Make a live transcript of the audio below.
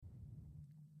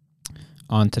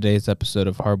On today's episode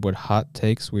of Hardwood Hot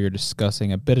Takes, we are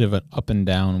discussing a bit of an up and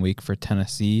down week for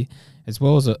Tennessee, as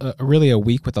well as really a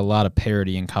week with a lot of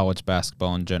parity in college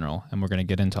basketball in general, and we're going to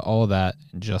get into all of that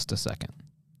in just a second.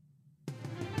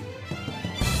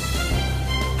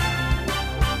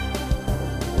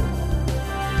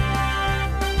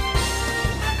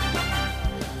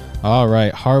 All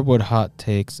right, Hardwood Hot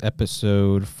Takes,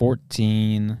 episode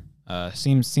 14.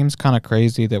 Seems kind of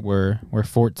crazy that we're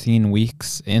 14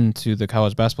 weeks into the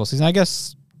college basketball season. I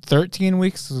guess 13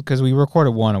 weeks because we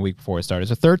recorded one a week before it started.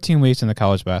 So 13 weeks in the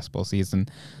college basketball season.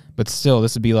 But still,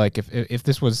 this would be like if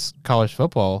this was college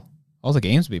football, all the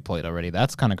games would be played already.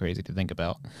 That's kind of crazy to think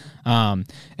about.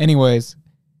 Anyways,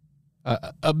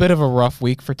 a bit of a rough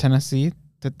week for Tennessee,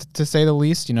 to say the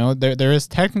least. You know, there is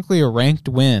technically a ranked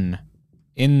win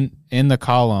in the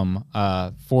column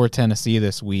for Tennessee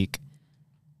this week.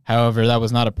 However, that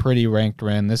was not a pretty ranked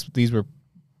win. These were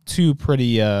two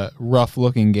pretty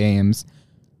rough-looking games.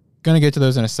 Going to get to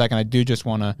those in a second. I do just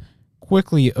want to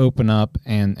quickly open up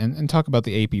and talk about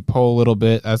the AP poll a little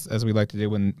bit, as we like to do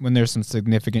when there's some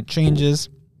significant changes.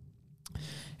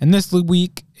 And this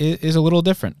week is a little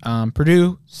different.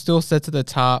 Purdue still sits at the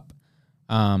top,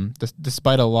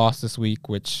 despite a loss this week,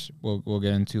 which we'll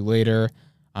get into later.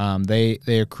 They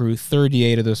accrue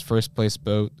 38 of those first-place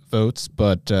votes,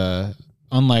 but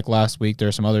unlike last week, there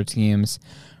are some other teams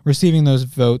receiving those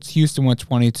votes. Houston went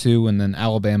 22, and then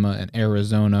Alabama and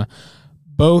Arizona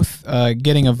both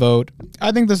getting a vote.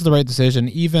 I think this is the right decision.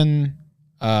 Even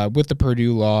with the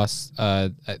Purdue loss,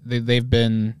 they've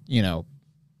been,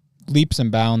 leaps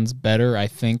and bounds better, I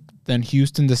think, than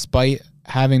Houston, despite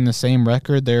having the same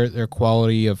record. Their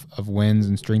quality of wins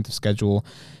and strength of schedule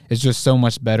is just so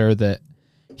much better that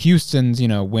Houston's,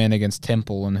 win against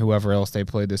Temple and whoever else they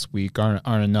play this week aren't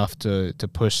enough to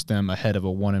push them ahead of a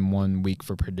 1-1 week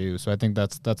for Purdue. So I think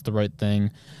that's the right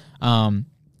thing.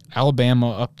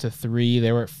 Alabama up to 3.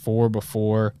 They were at 4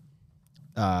 before.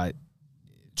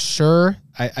 Sure,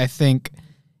 I think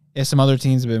if some other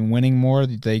teams have been winning more,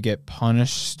 they get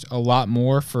punished a lot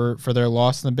more for their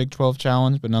loss in the Big 12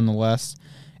 Challenge. But nonetheless,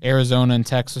 Arizona and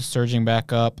Texas surging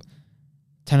back up.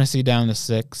 Tennessee down to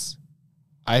 6.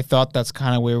 I thought that's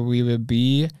kind of where we would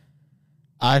be.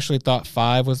 I actually thought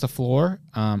 5 was the floor.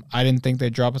 I didn't think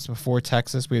they'd drop us before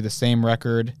Texas. We have the same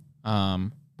record.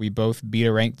 We both beat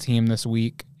a ranked team this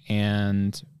week,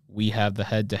 and we have the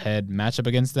head-to-head matchup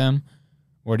against them.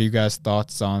 What are you guys'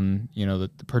 thoughts on, the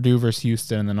Purdue versus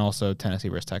Houston and then also Tennessee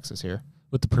versus Texas here?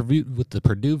 With the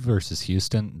Purdue versus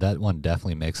Houston, that one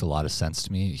definitely makes a lot of sense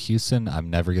to me. Houston, I'm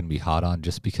never going to be hot on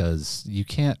just because you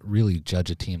can't really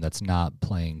judge a team that's not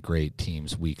playing great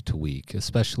teams week to week,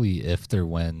 especially if their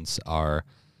wins are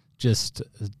just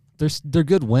they're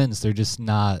good wins. They're just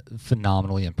not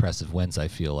phenomenally impressive wins, I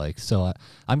feel like. So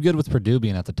I'm good with Purdue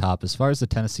being at the top. As far as the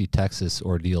Tennessee-Texas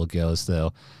ordeal goes,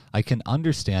 though, I can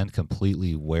understand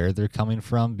completely where they're coming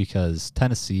from because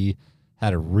Tennessee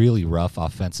had a really rough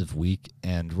offensive week,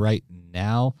 and right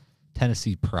now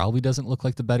Tennessee probably doesn't look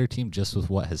like the better team just with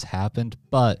what has happened,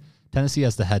 but Tennessee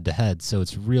has the head-to-head, so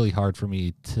it's really hard for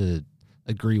me to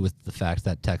agree with the fact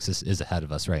that Texas is ahead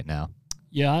of us right now.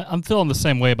 Yeah, I'm feeling the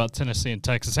same way about Tennessee and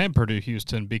Texas and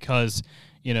Purdue-Houston because,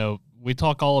 we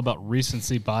talk all about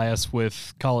recency bias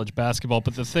with college basketball,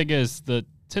 but the thing is that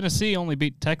Tennessee only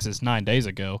beat Texas 9 days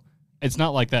ago. It's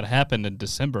not like that happened in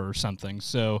December or something,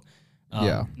 so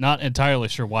not entirely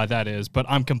sure why that is, but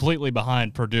I'm completely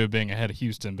behind Purdue being ahead of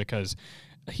Houston because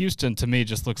Houston, to me,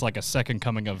 just looks like a second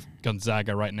coming of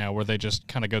Gonzaga right now where they just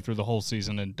kind of go through the whole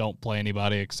season and don't play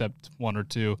anybody except one or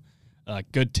two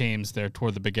good teams there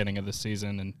toward the beginning of the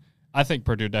season, and I think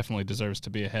Purdue definitely deserves to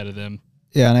be ahead of them.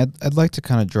 Yeah, and I'd like to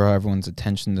kind of draw everyone's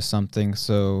attention to something,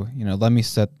 so, let me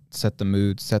set the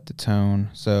mood, set the tone.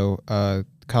 So,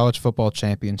 College Football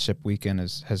Championship weekend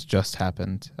has just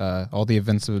happened. All the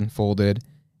events have unfolded,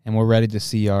 and we're ready to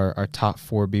see our top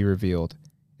 4 be revealed.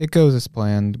 It goes as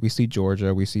planned. We see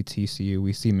Georgia, we see TCU,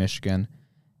 we see Michigan.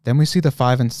 Then we see the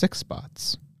 5 and 6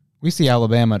 spots. We see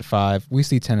Alabama at 5. We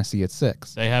see Tennessee at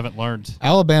 6. They haven't learned.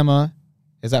 Alabama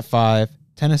is at 5.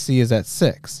 Tennessee is at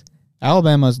 6.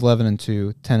 Alabama is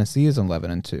 11-2. Tennessee is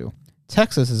 11-2.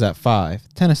 Texas is at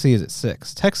 5. Tennessee is at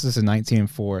 6. Texas is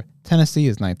 19-4. Tennessee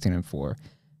is 19-4.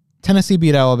 Tennessee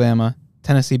beat Alabama.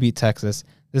 Tennessee beat Texas.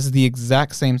 This is the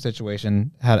exact same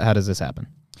situation. How does this happen?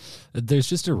 There's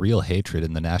just a real hatred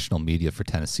in the national media for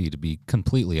Tennessee, to be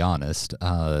completely honest.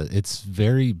 It's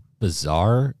very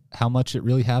bizarre how much it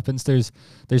really happens. There's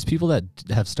people that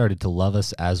have started to love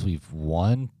us as we've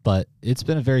won, but it's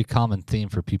been a very common theme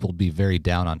for people to be very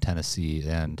down on Tennessee.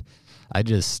 And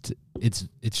It's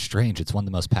strange. It's one of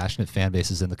the most passionate fan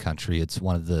bases in the country. It's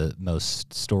one of the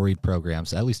most storied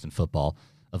programs, at least in football,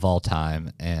 of all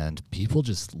time. And people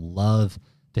just love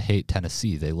to hate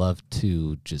Tennessee. They love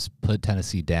to just put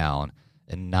Tennessee down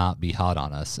and not be hot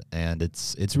on us. And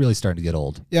it's really starting to get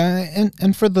old. Yeah,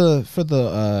 and for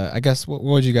the I guess what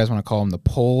would you guys want to call them? The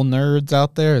poll nerds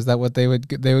out there? Is that what they would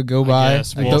go by?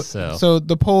 guess, Like well, so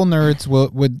the poll nerds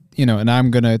would and I'm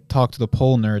gonna talk to the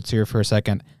poll nerds here for a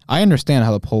second. I understand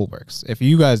how the poll works. If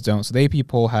you guys don't, so the AP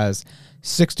poll has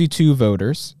 62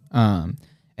 voters, and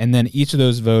then each of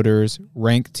those voters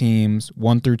rank teams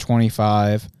 1 through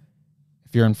 25.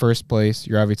 If you're in first place,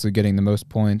 you're obviously getting the most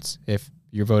points. If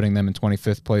you're voting them in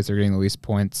 25th place, they're getting the least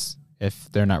points. If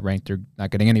they're not ranked, they're not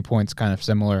getting any points, kind of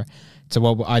similar to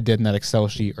what I did in that Excel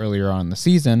sheet earlier on in the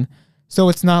season. So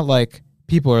it's not like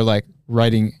people are like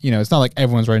writing, it's not like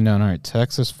everyone's writing down, all right,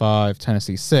 Texas 5,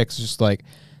 Tennessee 6. It's just like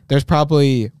there's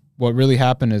probably what really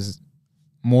happened is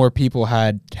more people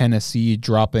had Tennessee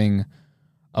dropping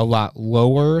a lot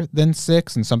lower than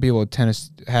 6, and some people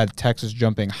had Texas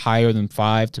jumping higher than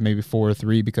 5 to maybe 4 or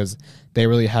 3 because they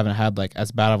really haven't had like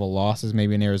as bad of a loss as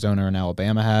maybe in Arizona or in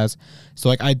Alabama has. So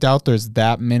like I doubt there's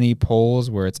that many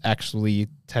polls where it's actually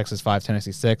Texas 5,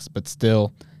 Tennessee 6, but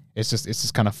still it's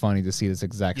just kind of funny to see this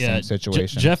exact same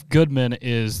situation. Jeff Goodman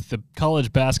is the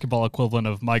college basketball equivalent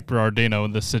of Mike Berardino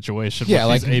in this situation. Yeah,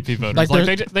 with like these AP voters.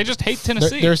 like they just hate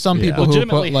Tennessee. There are some people who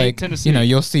legitimately put hate like Tennessee.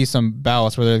 you'll see some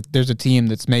ballots where there's a team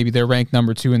that's maybe they're ranked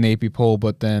number 2 in the AP poll,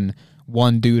 but then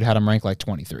one dude had them ranked like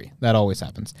 23. That always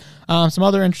happens. Some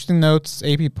other interesting notes: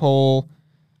 AP poll,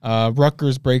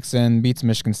 Rutgers breaks in, beats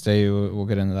Michigan State. We'll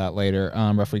get into that later.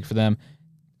 Rough week for them.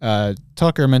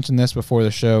 Tucker mentioned this before the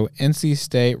show. NC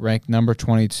State ranked number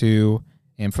 22,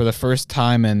 and for the first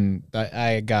time, and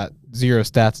I got zero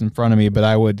stats in front of me, but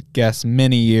I would guess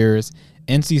many years,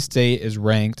 NC State is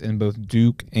ranked, and both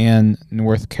Duke and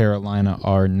North Carolina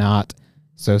are not.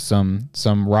 So some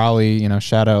Raleigh,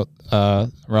 shout out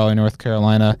Raleigh, North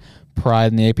Carolina,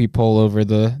 pride in the AP poll over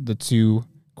the two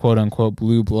quote unquote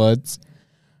blue bloods.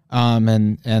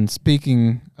 And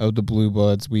speaking of the blue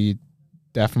bloods, we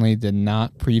definitely did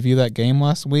not preview that game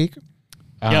last week.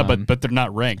 Yeah, but they're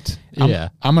not ranked. I'm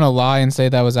gonna lie and say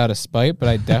that was out of spite, but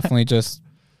I definitely just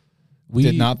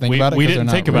did not think about it. We didn't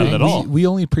think about it at all. We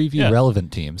only preview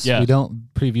relevant teams. Yeah. We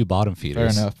don't preview bottom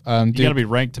feeders. Fair enough. You got to be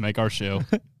ranked to make our show.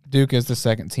 Duke is the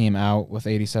second team out with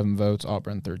 87 votes.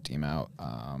 Auburn, third team out.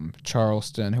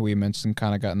 Charleston, who we mentioned,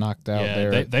 kind of got knocked out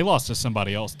there. They lost to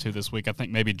somebody else too this week. I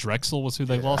think maybe Drexel was who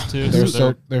they lost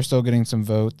to. They're still getting some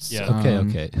votes. Yeah.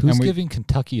 Okay. Who's giving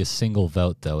Kentucky a single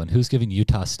vote though, and who's giving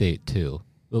Utah State two?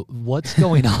 What's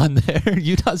going on there?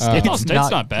 Utah State's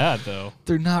not bad though.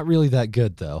 They're not really that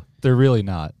good though. They're really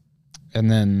not.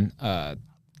 And then I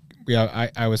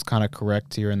was kind of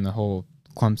correct here in the whole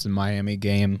Clemson Miami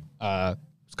game.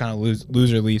 It's kind of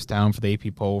loser leaves town for the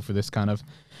AP poll for this kind of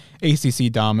ACC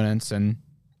dominance, and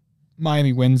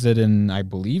Miami wins it, and I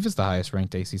believe is the highest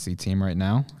ranked ACC team right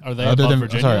now. Are they above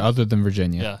Virginia? Sorry, other than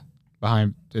Virginia. Yeah.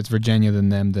 Behind it's Virginia, then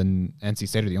them, then NC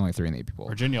State are the only 3 in the AP poll.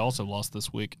 Virginia also lost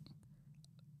this week.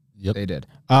 Yep. They did.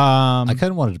 I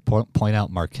kind of wanted to point out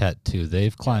Marquette, too.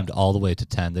 They've climbed all the way to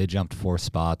 10. They jumped 4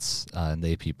 spots in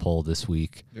the AP poll this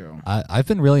week. Yeah. I've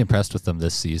been really impressed with them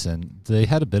this season. They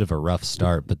had a bit of a rough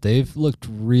start, but they've looked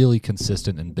really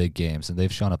consistent in big games, and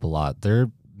they've shown up a lot.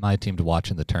 They're my team to watch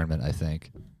in the tournament, I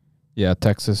think. Yeah,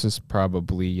 Texas is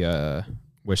probably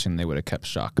wishing they would have kept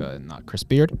Shaka and not Chris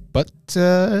Beard, but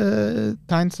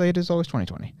hindsight is always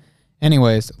 20/20.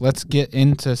 Anyways, let's get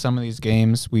into some of these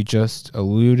games we just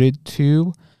alluded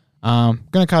to. Going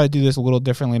to kind of do this a little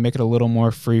differently, make it a little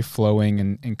more free-flowing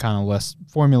and kind of less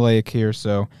formulaic here.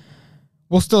 So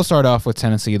we'll still start off with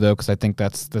Tennessee, though, because I think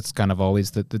that's kind of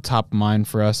always the top of mind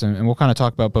for us. And we'll kind of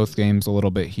talk about both games a little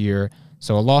bit here.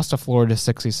 So a loss to Florida,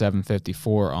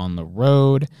 67-54 on the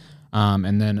road.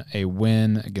 And then a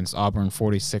win against Auburn,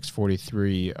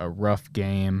 46-43, a rough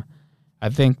game. I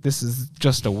think this is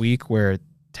just a week where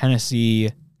Tennessee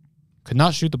could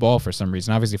not shoot the ball for some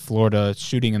reason. Obviously, Florida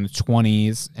shooting in the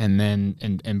 20s, and then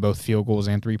in both field goals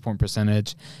and three-point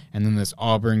percentage. And then this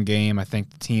Auburn game, I think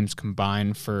the teams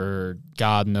combined for,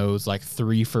 God knows, like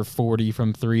 3 for 40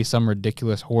 from 3, some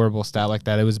ridiculous, horrible stat like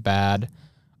that. It was bad.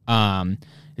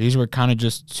 These were kind of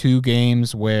just 2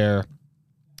 games where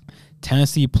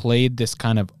Tennessee played this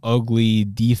kind of ugly,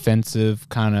 defensive,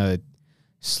 kind of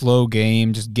slow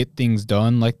game, just get things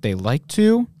done like they like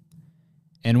to.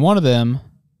 And one of them,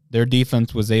 their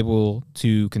defense was able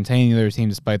to contain the other team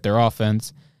despite their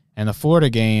offense. And the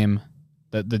Florida game,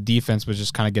 the defense was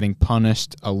just kind of getting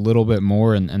punished a little bit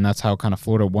more, and that's how kind of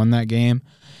Florida won that game.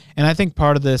 And I think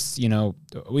part of this,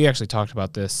 we actually talked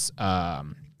about this a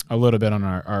little bit on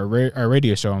our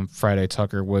radio show on Friday,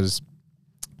 Tucker, was,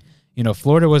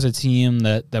 Florida was a team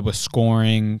that was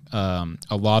scoring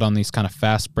a lot on these kind of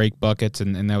fast break buckets,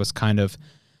 and that was kind of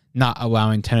not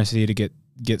allowing Tennessee to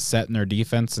get set in their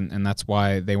defense, and that's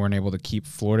why they weren't able to keep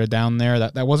Florida down there.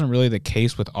 That wasn't really the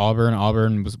case with Auburn.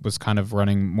 Auburn was kind of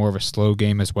running more of a slow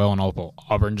game as well, and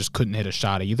Auburn just couldn't hit a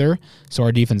shot either, so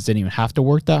our defense didn't even have to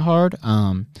work that hard.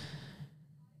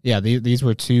 These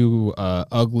were two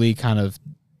ugly kind of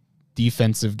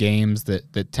defensive games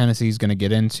that Tennessee's going to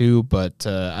get into, but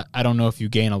I don't know if you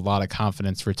gain a lot of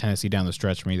confidence for Tennessee down the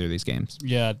stretch from either of these games.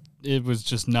 Yeah, it was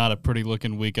just not a pretty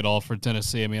looking week at all for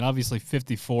Tennessee. I mean, obviously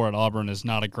 54 at Auburn is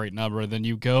not a great number. Then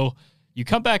you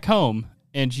come back home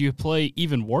and you play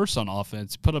even worse on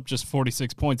offense, put up just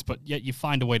 46 points, but yet you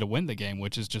find a way to win the game,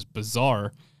 which is just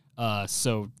bizarre.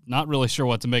 So not really sure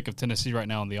what to make of Tennessee right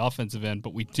now on the offensive end,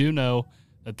 but we do know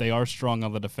that they are strong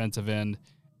on the defensive end.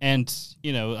 And,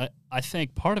 I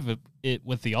think part of it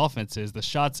with the offense is the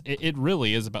shots. It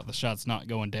really is about the shots not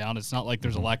going down. It's not like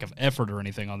there's a lack of effort or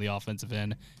anything on the offensive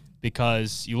end,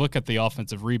 because you look at the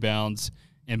offensive rebounds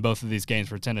in both of these games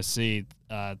for Tennessee.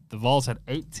 The Vols had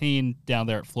 18 down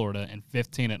there at Florida and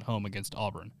 15 at home against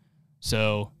Auburn.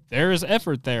 So there is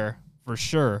effort there for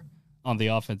sure on the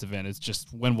offensive end. It's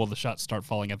just, when will the shots start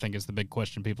falling, I think, is the big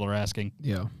question people are asking.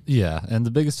 Yeah, and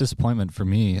the biggest disappointment for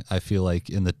me, I feel like,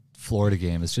 in the Florida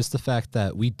game is just the fact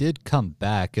that we did come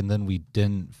back and then we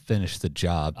didn't finish the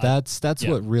job. That's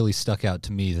what really stuck out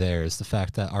to me there, is the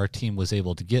fact that our team was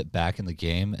able to get back in the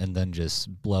game and then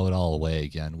just blow it all away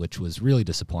again, which was really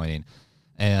disappointing.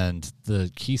 And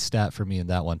the key stat for me in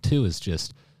that one too is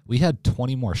just we had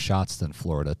 20 more shots than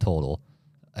Florida total,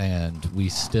 and we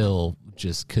still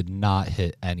just could not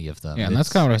hit any of them. Yeah, and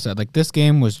that's kind of what I said. Like, this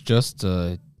game was just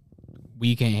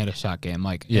we can't hit a shot game.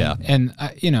 Like, yeah. And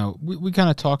we kind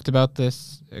of talked about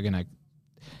this. Again,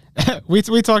 we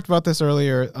talked about this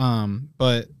earlier,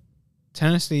 but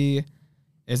Tennessee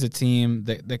is a team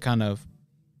that kind of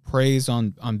preys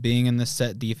on being in this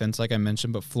set defense, like I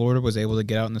mentioned, but Florida was able to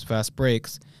get out in those fast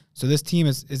breaks. So this team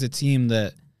is a team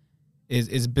that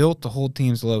is built to hold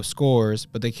teams low scores,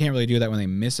 but they can't really do that when they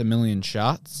miss a million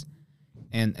shots.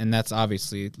 And that's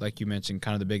obviously, like you mentioned,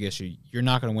 kind of the big issue. You're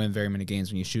not going to win very many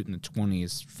games when you shoot in the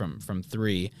 20s from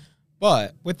three.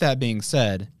 But with that being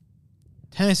said,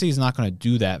 Tennessee is not going to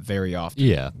do that very often.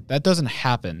 Yeah. That doesn't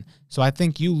happen. So I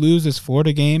think you lose this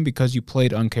Florida game because you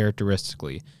played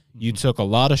uncharacteristically. You took a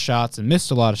lot of shots and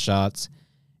missed a lot of shots,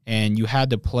 and you had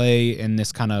to play in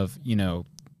this kind of,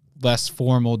 less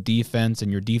formal defense,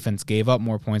 and your defense gave up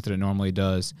more points than it normally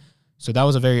does. So that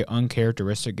was a very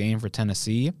uncharacteristic game for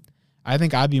Tennessee. I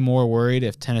think I'd be more worried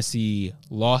if Tennessee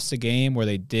lost a game where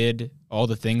they did all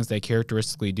the things they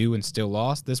characteristically do and still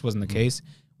lost. This wasn't the case.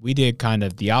 We did kind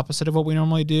of the opposite of what we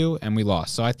normally do, and we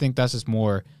lost. So I think that's just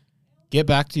more get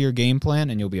back to your game plan,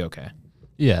 and you'll be okay.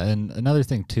 Yeah, and another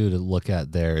thing, too, to look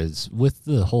at there is with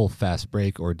the whole fast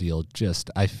break ordeal,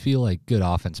 I feel like good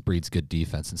offense breeds good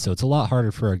defense. And so it's a lot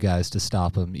harder for our guys to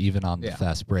stop them even on the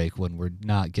fast break when we're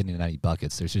not getting any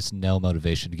buckets. There's just no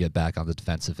motivation to get back on the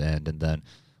defensive end. And then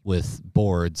with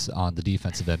boards on the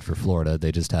defensive end for Florida,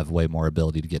 they just have way more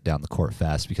ability to get down the court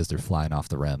fast because they're flying off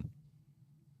the rim.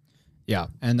 Yeah,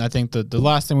 and I think the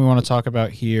last thing we want to talk about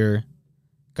here,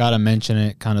 got to mention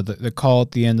it, kind of the call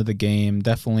at the end of the game,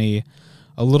 definitely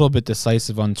a little bit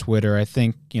decisive on Twitter. I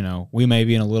think, we may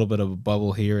be in a little bit of a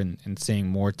bubble here and seeing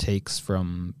more takes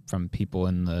from people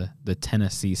in the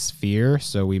Tennessee sphere,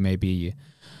 so we may be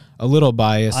a little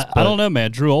biased. I don't know,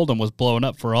 man. Drew Oldham was blowing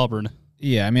up for Auburn.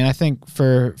 Yeah, I mean, I think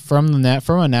from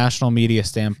a national media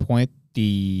standpoint,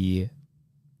 the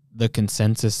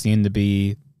consensus seemed to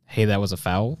be, hey, that was a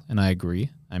foul, and I agree.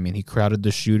 I mean, he crowded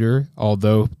the shooter,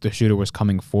 although the shooter was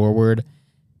coming forward.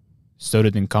 So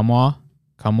did Nkamwa.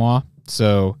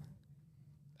 So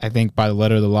I think by the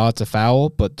letter of the law, it's a foul,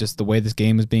 but just the way this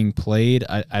game is being played,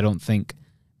 I don't think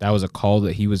that was a call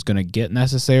that he was going to get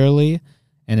necessarily.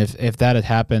 And if that had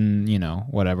happened,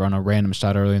 whatever, on a random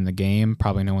shot early in the game,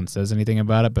 probably no one says anything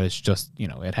about it, but it's just,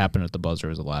 it happened at the buzzer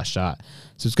as the last shot.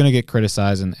 So it's going to get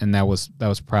criticized, and that was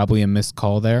probably a missed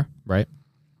call there, right?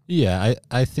 Yeah,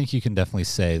 I think you can definitely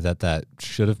say that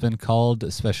should have been called,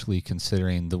 especially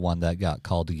considering the one that got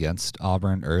called against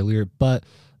Auburn earlier. But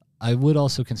I would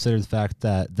also consider the fact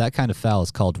that kind of foul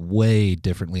is called way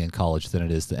differently in college than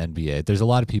it is the NBA. There's a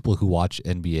lot of people who watch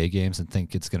NBA games and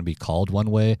think it's going to be called one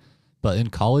way, but in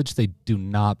college, they do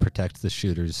not protect the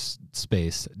shooter's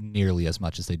space nearly as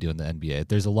much as they do in the NBA.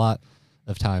 There's a lot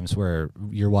of times where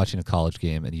you're watching a college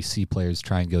game and you see players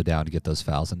try and go down to get those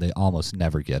fouls, and they almost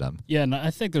never get them. Yeah, and I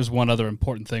think there's one other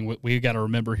important thing we got to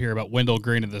remember here about Wendell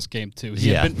Green in this game too. He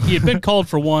had been called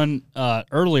for one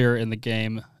earlier in the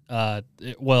game. I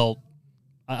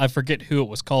forget who it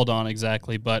was called on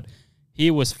exactly, but he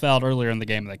was fouled earlier in the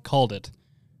game and they called it.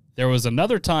 There was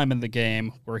another time in the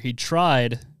game where he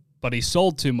tried, but he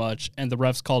sold too much, and the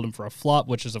refs called him for a flop,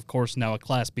 which is, of course, now a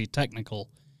Class B technical.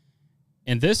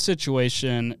 In this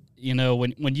situation,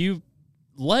 when you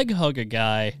leg hug a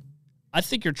guy, I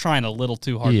think you're trying a little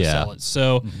too hard to sell it.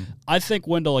 So I think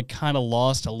Wendell had kind of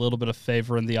lost a little bit of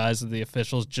favor in the eyes of the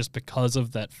officials just because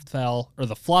of that foul or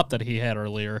the flop that he had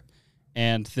earlier.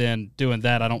 And then doing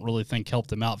that, I don't really think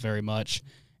helped him out very much.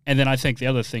 And then I think the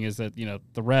other thing is that,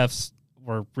 the refs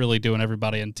were really doing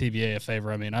everybody in TVA a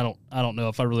favor. I mean, I don't know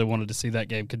if I really wanted to see that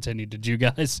game continue. Did you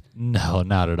guys? No,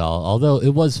 not at all. Although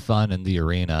it was fun in the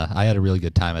arena. I had a really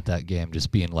good time at that game,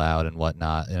 just being loud and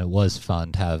whatnot. And it was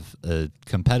fun to have a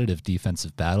competitive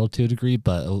defensive battle to a degree,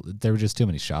 but there were just too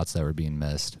many shots that were being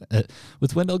missed.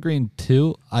 With Wendell Green,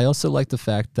 too, I also like the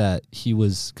fact that he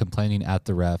was complaining at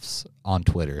the refs on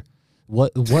Twitter.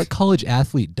 What college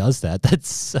athlete does that?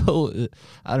 That's so,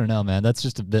 I don't know, man. That's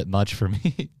just a bit much for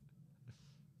me.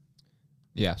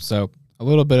 Yeah, so a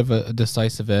little bit of a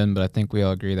decisive end, but I think we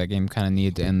all agree that game kind of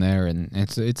needed to end there, and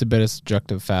it's a bit of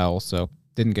subjective foul, so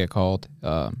didn't get called,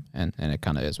 and it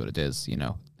kind of is what it is.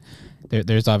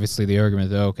 There's obviously the argument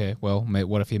that, okay, well,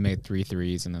 what if he made 3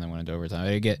 threes and then they went into overtime?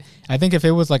 I think if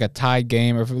it was like a tied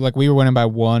game, or if we were winning by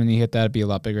 1 and he hit that, it'd be a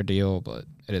lot bigger deal, but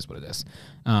it is what it is.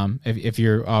 If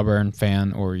you're Auburn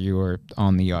fan or you are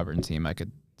on the Auburn team, I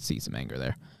could see some anger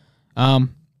there.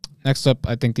 Next up,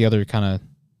 I think the other kind of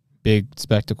big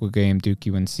spectacle game, Duke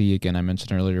UNC. Again, I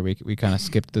mentioned earlier we kind of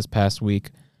skipped this past week,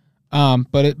 but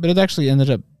it actually ended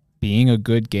up being a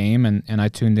good game, and I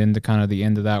tuned into kind of the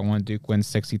end of that one. Duke wins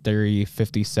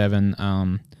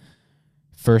 63-57.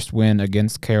 First win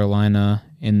against Carolina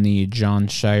in the John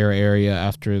Shire area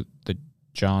after the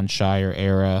John Shire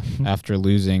era, after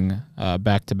losing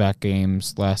back-to-back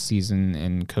games last season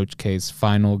in Coach K's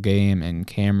final game in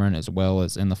Cameron, as well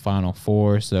as in the Final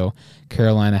Four. So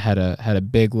Carolina had a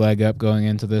big leg up going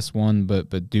into this one,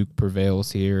 but Duke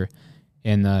prevails here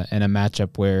in a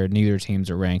matchup where neither teams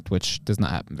are ranked, which does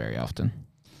not happen very often.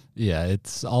 Yeah,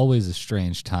 it's always a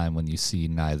strange time when you see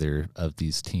neither of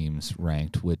these teams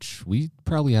ranked, which we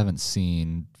probably haven't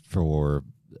seen for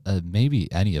maybe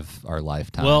any of our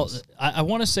lifetimes. Well, I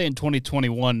want to say in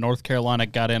 2021, North Carolina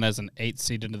got in as an 8th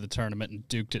seed into the tournament, and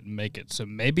Duke didn't make it. So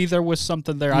maybe there was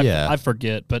something there. I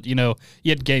forget, but you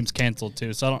had games canceled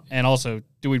too. So and also,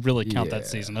 do we really count that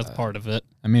season? That's part of it.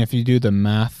 I mean, if you do the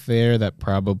math there, that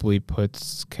probably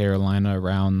puts Carolina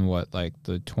around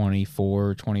the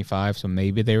 24, 25. So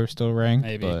maybe they were still ranked.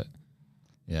 Maybe. But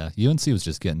yeah, UNC was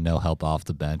just getting no help off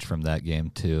the bench from that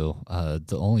game, too.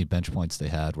 The only bench points they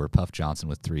had were Puff Johnson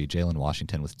with 3, Jalen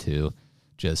Washington with 2.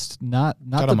 Just not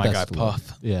the my best. guy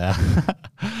Puff. Yeah,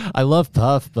 I love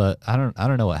Puff, but I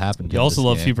don't know what happened. You also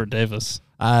love game. Hubert Davis.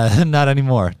 Not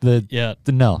anymore.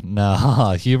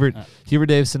 No. Hubert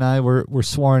Davis and I we're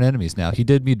sworn enemies now. He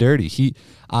did me dirty.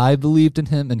 I believed in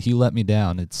him and he let me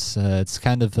down. It's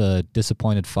kind of a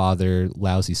disappointed father,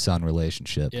 lousy son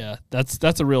relationship. Yeah,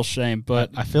 that's a real shame. But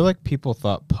I feel like people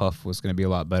thought Puff was going to be a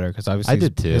lot better because obviously I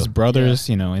did too. His brother's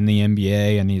in the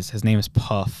NBA and his name is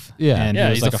Puff. Yeah, and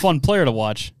he's a fun player to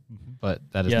watch. But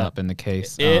that has not been the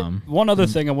case. One other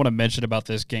thing I want to mention about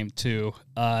this game, too,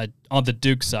 on the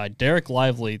Duke side, Derek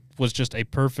Lively was just a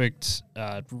perfect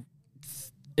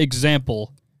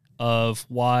example of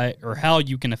why or how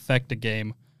you can affect a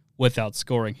game without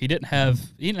scoring. He didn't have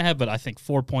but I think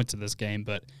 4 points in this game,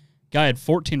 but guy had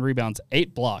 14 rebounds,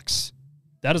 8 blocks.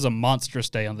 That is a monstrous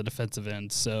day on the defensive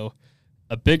end. So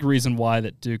a big reason why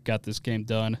that Duke got this game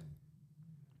done.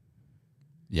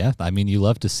 Yeah, I mean, you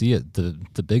love to see it.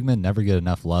 The big men never get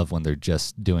enough love when they're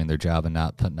just doing their job and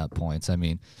not putting up points. I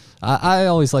mean, I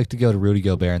always like to go to Rudy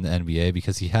Gobert in the NBA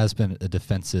because he has been a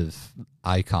defensive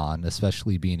icon,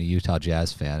 especially being a Utah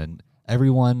Jazz fan. And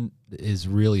everyone is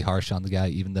really harsh on the guy,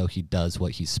 even though he does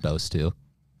what he's supposed to.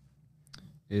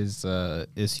 Is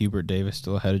Hubert Davis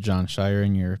still ahead of John Shire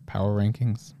in your power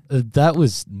rankings? That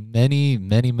was many,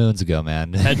 many moons ago,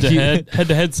 man. Head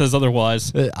to head says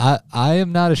otherwise. I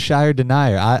am not a Shire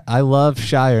denier. I love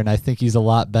Shire, and I think he's a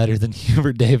lot better than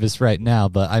Hubert Davis right now.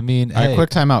 But I mean, all right, quick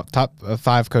timeout. Top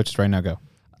 5 coaches right now. Go.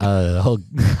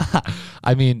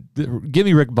 I mean, give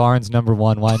me Rick Barnes number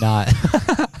 1. Why not?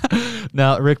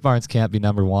 No, Rick Barnes can't be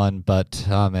number 1. But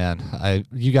oh man,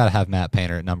 you got to have Matt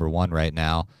Painter at number 1 right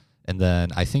now. And then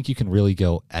I think you can really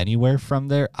go anywhere from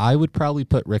there. I would probably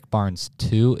put Rick Barnes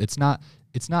 2. It's not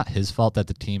it's not his fault that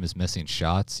the team is missing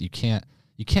shots. You can't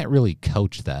really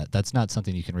coach that. That's not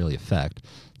something you can really affect.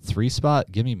 3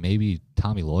 spot, give me maybe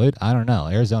Tommy Lloyd. I don't know.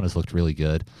 Arizona's looked really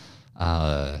good.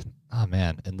 Oh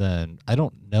man, and then I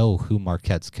don't know who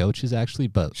Marquette's coach is actually,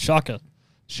 but Shaka.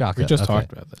 We just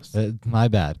talked about this. My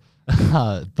bad.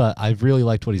 But I've really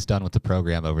liked what he's done with the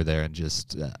program over there, and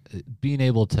just being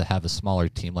able to have a smaller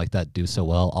team like that do so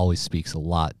well always speaks a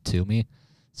lot to me.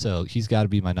 So he's got to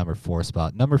be my number 4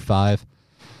 spot. Number 5,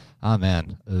 oh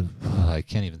man, I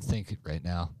can't even think right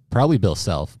now. Probably Bill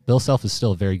Self. Bill Self is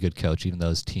still a very good coach, even though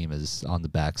his team is on the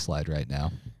backslide right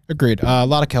now. Agreed. A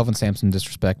lot of Kelvin Sampson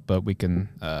disrespect, but we can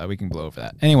blow over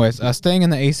that. Anyways, staying in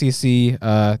the ACC,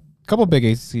 a couple big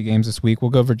ACC games this week.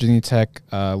 We'll go Virginia Tech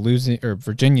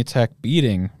Virginia Tech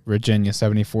beating Virginia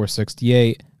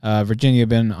 74-68. Virginia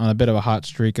been on a bit of a hot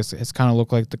streak. It's kind of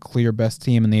looked like the clear best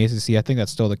team in the ACC. I think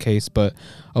that's still the case, but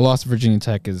a loss to Virginia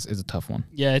Tech is a tough one.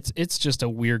 Yeah, it's just a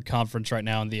weird conference right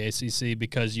now in the ACC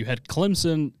because you had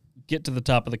Clemson get to the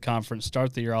top of the conference,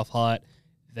 start the year off hot.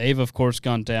 They've, of course,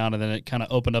 gone down, and then it kind of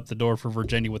opened up the door for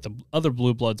Virginia with the other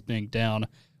Blue Bloods being down.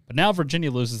 But now Virginia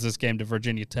loses this game to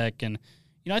Virginia Tech, and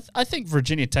I think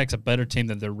Virginia Tech's a better team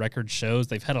than their record shows.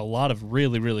 They've had a lot of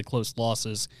really, really close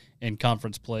losses in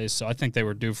conference plays, so I think they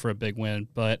were due for a big win.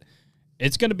 But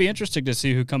it's going to be interesting to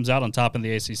see who comes out on top in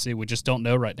the ACC. We just don't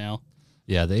know right now.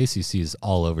 Yeah, the ACC is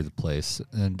all over the place,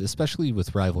 and especially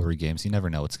with rivalry games, you never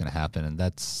know what's going to happen, and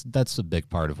that's a big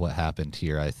part of what happened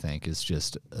here, I think, is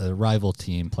just a rival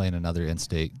team playing another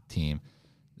in-state team.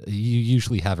 You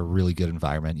usually have a really good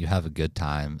environment. You have a good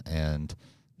time, and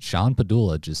Sean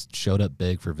Padula just showed up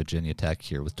big for Virginia Tech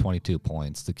here with 22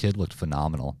 points. The kid looked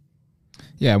phenomenal.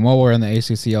 Yeah, and while we're in the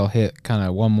ACC, I'll hit kind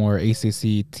of one more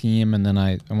ACC team, and then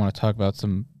I want to talk about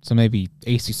some maybe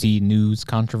ACC news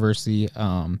controversy.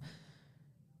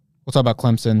 We'll talk about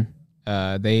Clemson.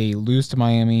 They lose to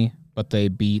Miami, but they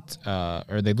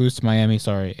they lose to Miami,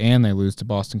 and they lose to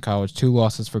Boston College. 2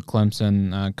 losses for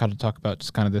Clemson. Kind of talk about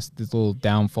just kind of this little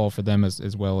downfall for them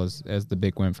as well as the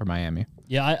big win for Miami.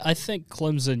 Yeah, I think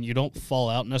Clemson, you don't fall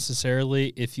out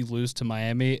necessarily if you lose to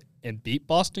Miami and beat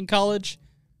Boston College.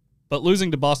 But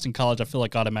losing to Boston College, I feel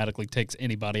like automatically takes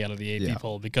anybody out of the AP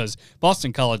poll because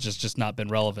Boston College has just not been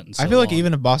relevant in so I feel like long.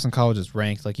 even if Boston College is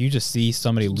ranked, like you just see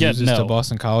somebody loses to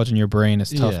Boston College and your brain is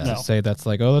tough to say that's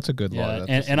like, oh, that's a good loss.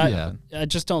 I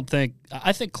just don't think –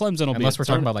 I think Clemson will unless we're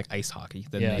talking about like ice hockey.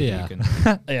 Then you can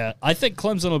I think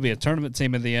Clemson will be a tournament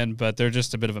team in the end, but they're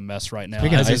just a bit of a mess right now.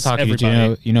 Speaking of ice hockey,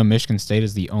 do you know Michigan State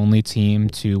is the only team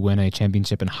to win a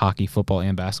championship in hockey, football,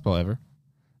 and basketball ever?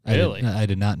 Really? I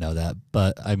did not know that.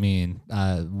 But, I mean,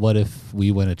 what if we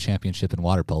win a championship in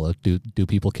water polo? Do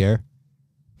people care?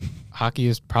 Hockey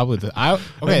is probably the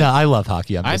okay. No, I love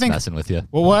hockey. I'm just messing with you.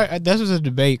 Well, this was a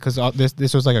debate because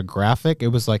this was like a graphic. It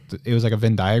was like a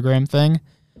Venn diagram thing,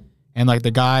 and like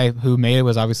the guy who made it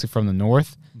was obviously from the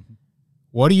north. Mm-hmm.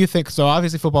 What do you think? So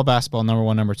obviously football, basketball, number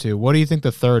 1, number 2. What do you think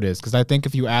the third is? Because I think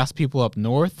if you ask people up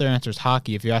north, their answer is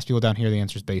hockey. If you ask people down here, the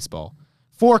answer is baseball.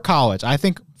 For college, I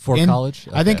think. College?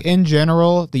 Okay. I think in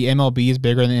general, the MLB is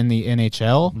bigger than the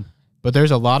NHL, but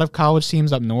there's a lot of college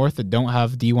teams up north that don't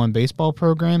have D1 baseball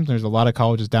programs. There's a lot of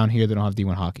colleges down here that don't have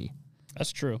D1 hockey.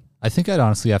 That's true. I think I'd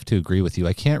honestly have to agree with you.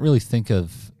 I can't really think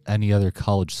of any other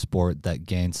college sport that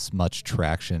gains much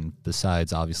traction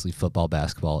besides obviously football,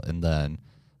 basketball, and then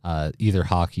either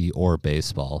hockey or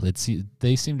baseball.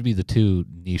 They seem to be the 2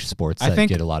 niche sports that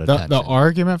get a lot of attention. The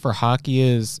argument for hockey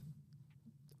is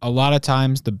a lot of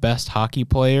times the best hockey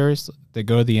players that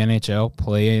go to the NHL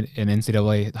play in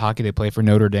NCAA hockey. They play for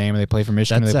Notre Dame, or they play for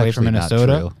Michigan, or they play for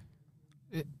Minnesota.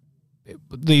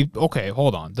 Okay,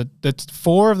 hold on. The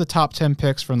 4 of the top 10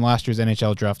 picks from last year's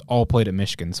NHL draft all played at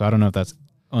Michigan, so I don't know if that's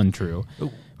untrue.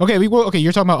 Okay,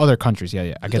 you're talking about other countries.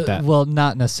 Yeah, I get that. Well,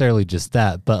 not necessarily just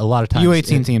that, but a lot of times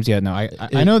U18 teams. Yeah, no,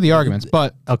 I know the arguments,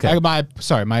 but okay.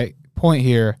 My point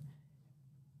here.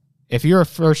 If you're a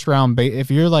first round, if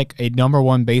you're like a number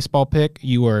 1 baseball pick,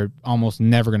 you are almost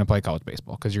never going to play college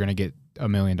baseball because you're going to get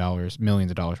millions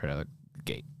of dollars right out of the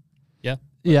gate. Yeah.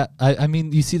 Yeah. I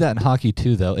mean, you see that in hockey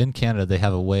too, though. In Canada, they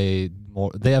have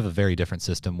they have a very different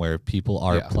system where people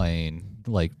are playing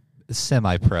like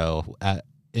semi-pro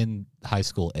in high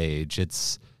school age.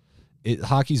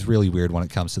 Hockey's really weird when it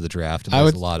comes to the draft. And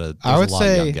there's a lot of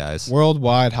young guys.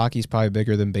 Worldwide, hockey's probably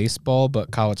bigger than baseball,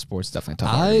 but college sports definitely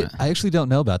tough argument. I actually don't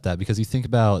know about that because you think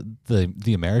about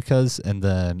the Americas and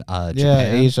then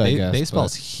Japan. Asia, I guess.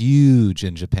 Baseball's huge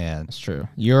in Japan. That's true.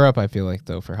 Europe, I feel like,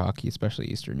 though, for hockey, especially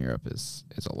Eastern Europe, is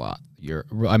a lot.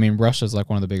 Russia's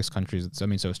like one of the biggest countries. So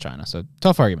is China. So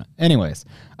tough argument. Anyways,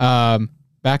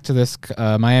 back to this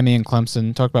Miami and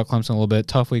Clemson. Talk about Clemson a little bit.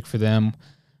 Tough week for them.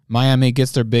 Miami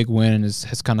gets their big win and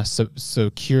has kind of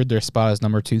secured their spot as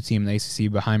number 2 team in the ACC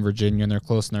behind Virginia, and they're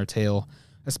close in their tail,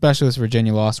 especially as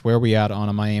Virginia lost. Where are we at on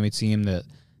a Miami team that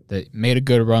made a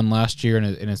good run last year and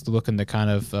is looking to kind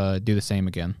of do the same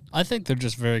again? I think they're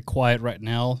just very quiet right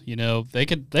now. You know, they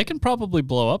can probably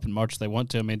blow up in March if they want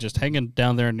to. I mean, just hanging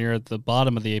down there near the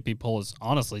bottom of the AP poll is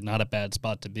honestly not a bad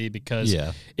spot to be, because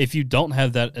if you don't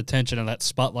have that attention and that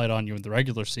spotlight on you in the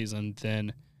regular season,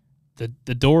 then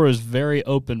the door is very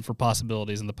open for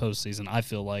possibilities in the postseason, I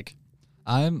feel like.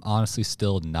 I'm honestly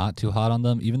still not too hot on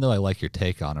them, even though I like your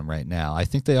take on them right now. I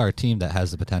think they are a team that has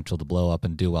the potential to blow up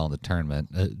and do well in the tournament.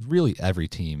 Really, every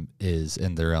team is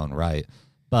in their own right.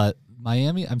 But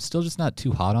Miami, I'm still just not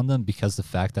too hot on them because the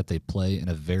fact that they play in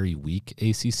a very weak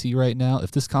ACC right now.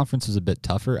 If this conference was a bit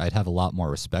tougher, I'd have a lot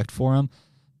more respect for them.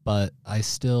 But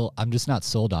I'm just not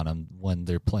sold on them when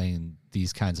they're playing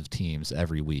these kinds of teams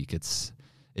every week. It's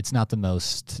not the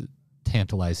most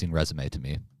tantalizing resume to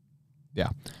me. Yeah.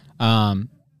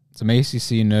 Some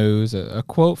ACC knows a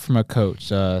quote from a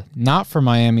coach, not from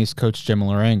Miami's coach Jim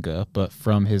Loranga, but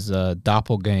from his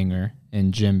doppelganger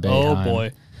in Jim Boeheim. Oh,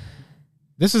 boy.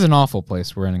 This is an awful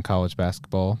place we're in college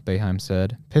basketball, Boeheim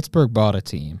said. Pittsburgh bought a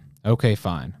team. Okay,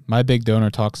 fine. My big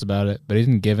donor talks about it, but he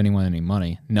didn't give anyone any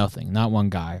money. Nothing. Not one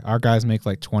guy. Our guys make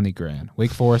like 20 grand.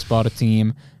 Wake Forest bought a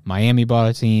team. Miami bought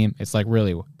a team. It's like,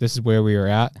 really, this is where we are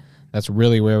at. That's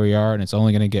really where we are, and it's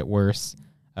only going to get worse.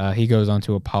 He goes on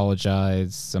to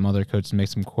apologize. Some other coaches make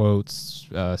some quotes.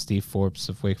 Steve Forbes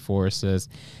of Wake Forest says,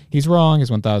 he's wrong.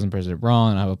 He's 1,000%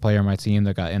 wrong. I have a player on my team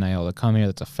that got NIL to come here.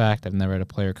 That's a fact. I've never had a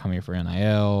player come here for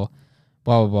NIL.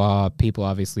 Blah, blah, blah. People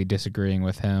obviously disagreeing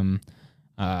with him.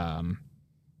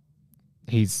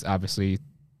 He's obviously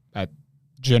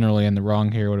generally in the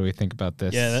wrong here. What do we think about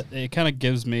this? Yeah, it kind of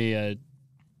gives me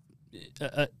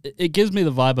it gives me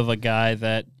the vibe of a guy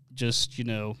that just,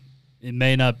 it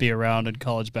may not be around in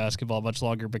college basketball much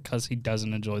longer because he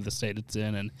doesn't enjoy the state it's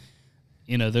in. And,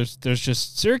 there's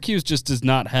just Syracuse just does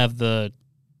not have the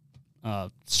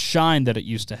shine that it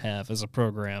used to have as a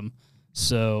program.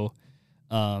 So,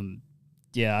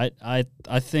 yeah, I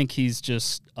think he's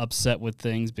just upset with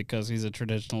things because he's a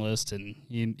traditionalist, and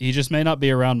he just may not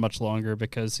be around much longer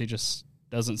because he just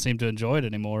doesn't seem to enjoy it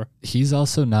anymore. He's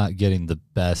also not getting the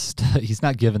best. He's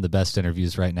not giving the best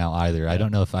interviews right now either. I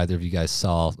don't know if either of you guys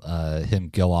saw him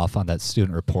go off on that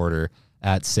student reporter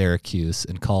at Syracuse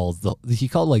and he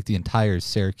called like the entire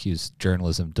Syracuse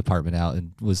journalism department out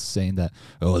and was saying that,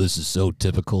 oh, this is so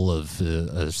typical of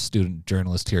a student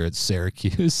journalist here at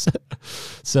Syracuse.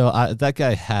 So that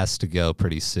guy has to go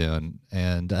pretty soon.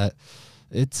 And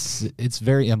it's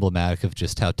very emblematic of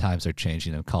just how times are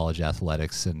changing in college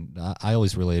athletics. And I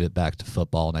always relate it back to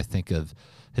football, and I think of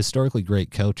historically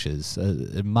great coaches.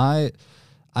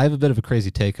 I have a bit of a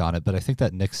crazy take on it, but I think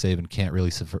that Nick Saban can't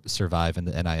really survive in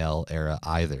the NIL era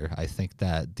either. I think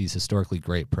that these historically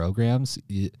great programs,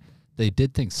 they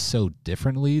did things so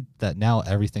differently that now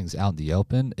everything's out in the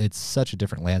open. It's such a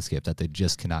different landscape that they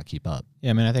just cannot keep up. Yeah,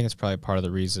 I mean, I think it's probably part of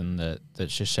the reason that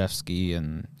Krzyzewski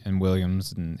and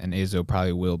Williams and Izzo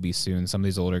probably will be soon. Some of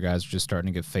these older guys are just starting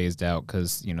to get phased out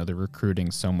because, they're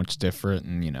recruiting so much different,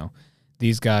 and,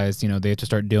 these guys, they have to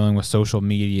start dealing with social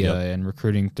media and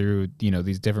recruiting through,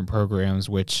 these different programs,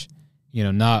 which,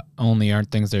 not only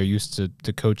aren't things they're used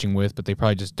to coaching with, but they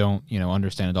probably just don't,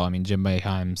 understand it all. I mean, Jim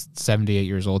Boeheim's 78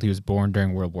 years old. He was born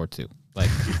during World War II. Like,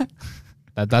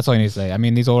 that's all you need to say. I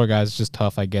mean, these older guys, it's just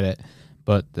tough. I get it.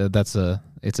 But it's a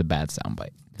bad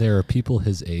soundbite. There are people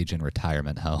his age in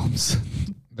retirement homes.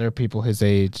 There are people his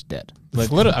age dead. Like,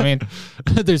 literally, I mean,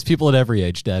 there's people at every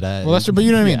age dead. Well, that's true, but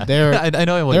you know what I mean. There, I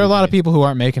know. There are a lot of people who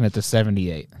aren't making it to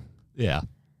 78. Yeah.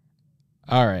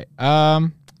 All right.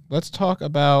 Let's talk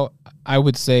about, I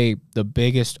would say, the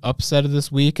biggest upset of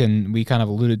this week, and we kind of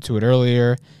alluded to it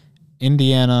earlier.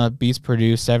 Indiana beats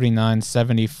Purdue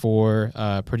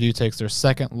 79-74. Purdue takes their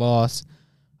second loss.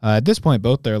 At this point,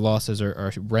 both their losses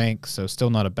are ranked, so still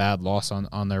not a bad loss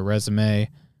on their resume.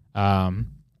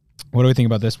 What do we think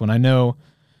about this one? I know,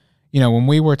 when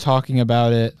we were talking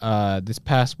about it this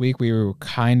past week, we were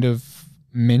kind of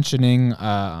mentioning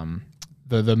the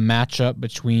matchup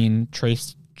between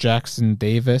Trace Jackson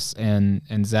Davis and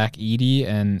Zach Edey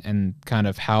and kind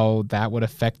of how that would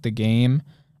affect the game.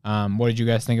 What did you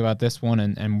guys think about this one,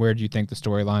 and where do you think the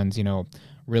storylines,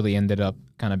 really ended up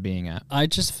kind of being at? I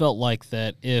just felt like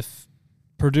that if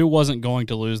Purdue wasn't going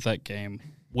to lose that game,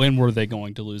 when were they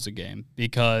going to lose a game?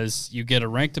 Because you get a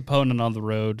ranked opponent on the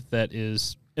road that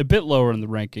is a bit lower in the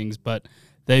rankings, but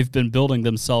they've been building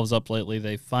themselves up lately.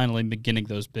 They've finally been getting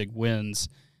those big wins,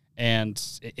 and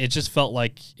it just felt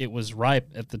like it was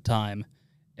ripe at the time,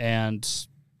 and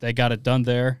they got it done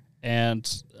there.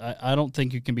 And I don't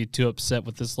think you can be too upset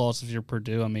with this loss if you're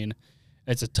Purdue. I mean,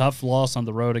 it's a tough loss on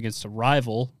the road against a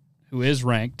rival who is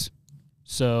ranked.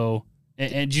 So,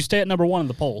 and you stay at number 1 in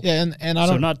the poll. Yeah, and I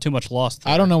don't, so not too much loss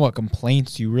there. I don't know what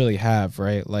complaints you really have,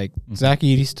 right? Like, Zach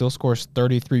Edey still scores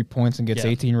 33 points and gets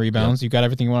 18 rebounds. You got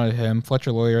everything you wanted of him.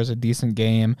 Fletcher Loyer has a decent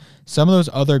game. Some of those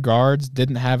other guards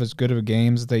didn't have as good of a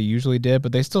games as they usually did,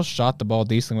 but they still shot the ball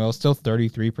decently well. Still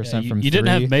 33% from 3. You didn't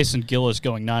have Mason Gillis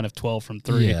going 9 of 12 from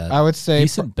 3. Yeah, I would say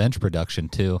decent bench production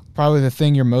too. probably the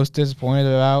thing you're most disappointed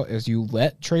about is you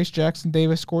let Trace Jackson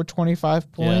Davis score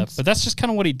 25 points. Yeah, but that's just kind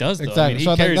of what he does, though. Exactly. I mean, he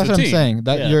So carries that's the what I'm team. saying.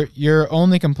 That your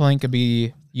only complaint could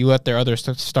be you let their other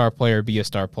star player be a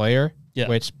star player.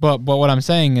 Yeah. But what I'm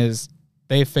saying is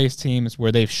they've faced teams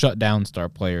where they've shut down star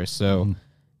players, so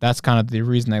that's kind of the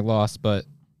reason they lost. But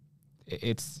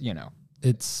it's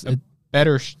It's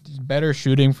better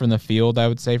shooting from the field, I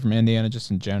would say, from Indiana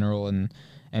just in general,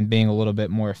 and being a little bit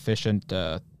more efficient.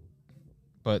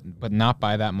 But not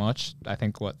by that much. I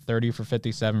think 30 for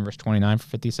 57 versus 29 for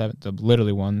 57. It's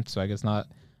literally one. So I guess not.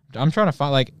 I'm trying to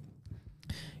find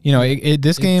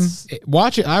this game.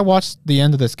 I watched the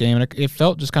end of this game and it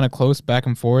felt just kind of close back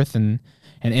and forth, and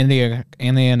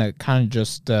Indiana kind of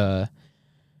just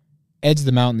edged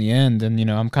them out in the end. And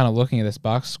I'm kind of looking at this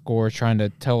box score, trying to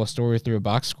tell a story through a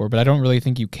box score, but I don't really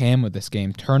think you can with this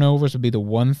game. Turnovers would be the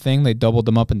one thing. They doubled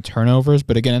them up in turnovers,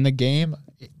 but again in the game,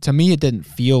 to me it didn't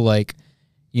feel like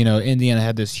Indiana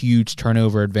had this huge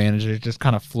turnover advantage. It just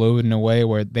kind of flowed in a way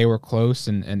where they were close,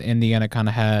 and Indiana kind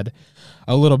of had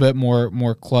a little bit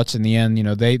more clutch in the end.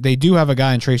 They do have a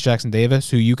guy in Trace Jackson Davis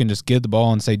who you can just give the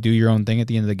ball and say, do your own thing at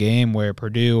the end of the game, where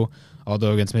Purdue,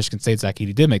 although against Michigan State, Zach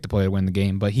Edey did make the play to win the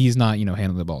game, but he's not,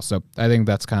 handling the ball. So I think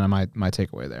that's kind of my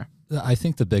takeaway there. I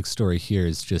think the big story here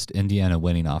is just Indiana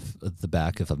winning off the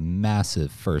back of a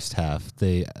massive first half.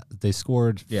 They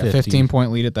scored 50. 15-point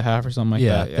lead at the half or something like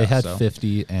that. Yeah, they had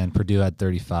 50 and Purdue had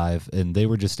 35, and they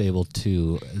were just able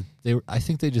to. I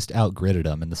think they just outgritted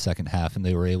them in the second half, and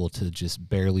they were able to just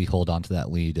barely hold on to that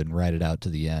lead and ride it out to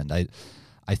the end.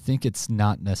 I think it's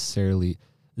not necessarily.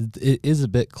 It is a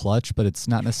bit clutch, but it's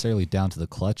not necessarily down to the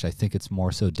clutch. I think it's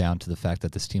more so down to the fact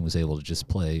that this team was able to just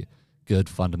play good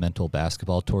fundamental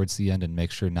basketball towards the end and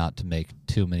make sure not to make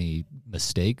too many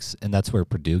mistakes. And that's where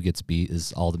Purdue gets beat,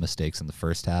 is all the mistakes in the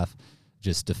first half,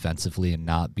 just defensively, and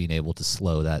not being able to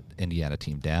slow that Indiana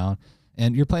team down.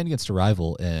 And you're playing against a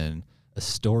rival in a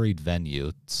storied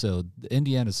venue, so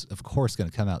Indiana's of course going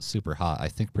to come out super hot. I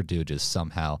think Purdue just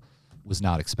somehow was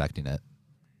not expecting it.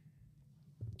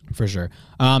 For sure.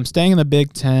 Staying in the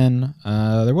Big Ten,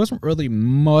 there wasn't really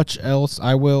much else.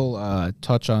 I will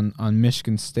touch on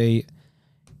Michigan State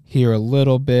here a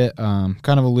little bit. Kind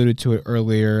of alluded to it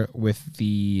earlier with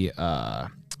the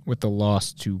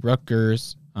loss to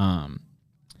Rutgers. And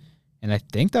I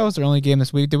think that was their only game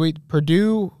this week. Did we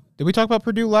talk about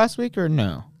Purdue last week or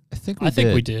no? I think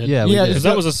we did. Yeah, Yeah, Because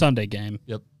that was a Sunday game.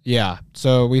 Yep. Yeah.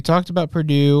 So we talked about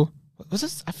Purdue. Was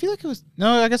this? I feel like it was.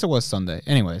 No, I guess it was Sunday.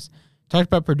 Anyways, talked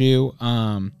about Purdue.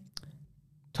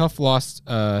 Tough loss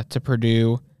to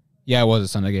Purdue. Yeah, it was a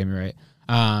Sunday game. You're right.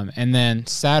 And then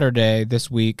Saturday this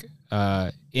week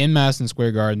in Madison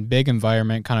Square Garden, big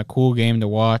environment, kind of cool game to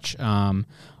watch.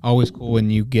 Always cool when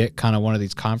you get kind of one of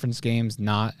these conference games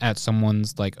not at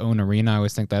someone's own arena. I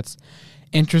always think that's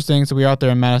interesting. So we were out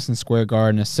there in Madison Square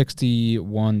Garden, a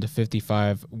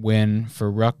 61-55 win for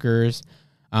Rutgers.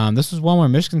 This was one where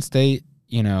Michigan State,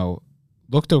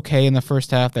 looked okay in the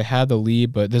first half. They had the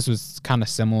lead, but this was kind of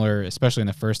similar, especially in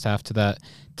the first half, to that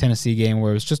Tennessee game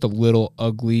where it was just a little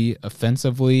ugly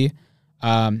offensively.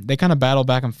 They kind of battled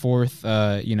back and forth,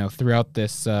 throughout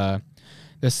this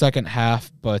second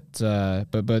half, but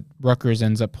Rutgers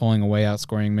ends up pulling away,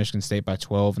 outscoring Michigan State by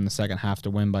 12 in the second half to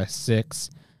win by 6.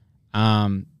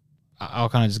 I'll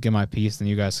kind of just give my piece, and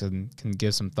you guys can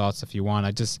give some thoughts if you want.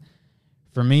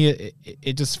 For me,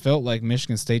 it just felt like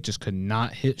Michigan State just could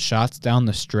not hit shots down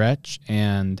the stretch,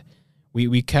 and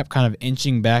we kept kind of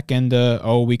inching back into,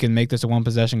 we can make this a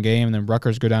one-possession game, and then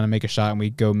Rutgers go down and make a shot, and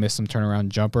we go miss some turnaround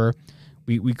jumper.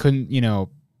 We couldn't,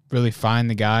 really find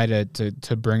the guy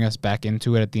to bring us back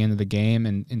into it at the end of the game,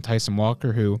 and Tyson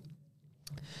Walker, who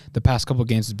the past couple of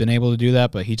games has been able to do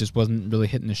that, but he just wasn't really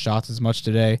hitting the shots as much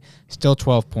today. Still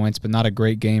 12 points, but not a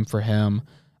great game for him.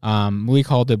 Malik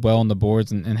Hall did well on the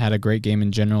boards and had a great game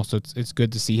in general, so it's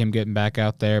good to see him getting back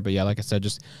out there. But yeah, like I said,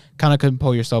 just kind of couldn't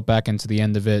pull yourself back into the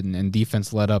end of it, and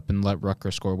defense let up and let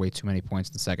Rutgers score way too many points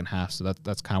in the second half. So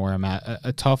that's kind of where I'm at.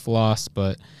 A tough loss,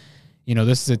 but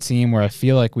this is a team where I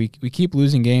feel like we keep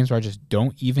losing games where I just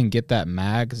don't even get that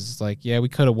mad, because it's like, yeah, we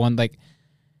could have won.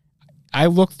 I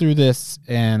look through this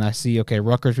and I see, okay,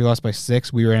 Rutgers, we lost by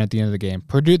 6. We were in at the end of the game.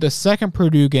 Purdue, the second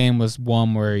Purdue game was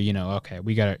one where, okay,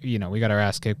 we got our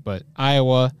ass kicked, but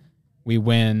Iowa, we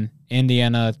win.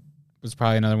 Indiana was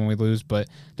probably another one we lose, but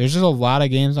there's just a lot of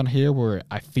games on here where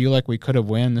I feel like we could have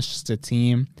won. It's just a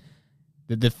team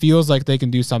that feels like they can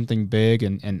do something big.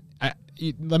 And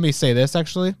let me say this,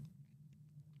 actually.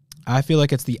 I feel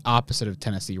like it's the opposite of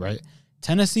Tennessee, right?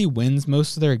 Tennessee wins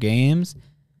most of their games,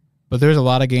 but there's a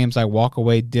lot of games I walk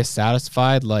away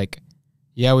dissatisfied. Like,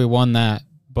 yeah, we won that,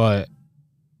 but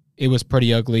it was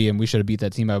pretty ugly and we should have beat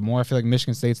that team by more. I feel like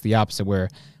Michigan State's the opposite, where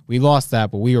we lost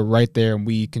that, but we were right there and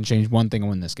we can change one thing and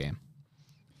win this game.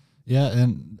 Yeah,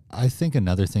 and I think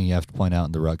another thing you have to point out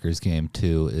in the Rutgers game,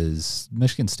 too, is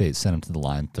Michigan State sent them to the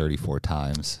line 34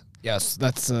 times. Yes,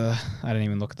 that's I didn't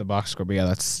even look at the box score, but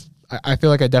yeah, I feel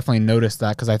like I definitely noticed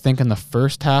that, because I think in the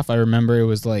first half, I remember it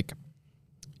was like,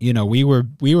 we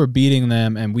were beating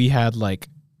them, and we had like,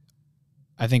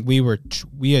 I think we were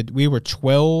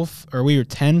 12, or we were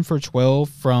 10 for 12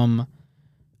 from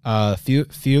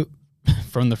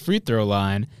from the free throw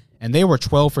line, and they were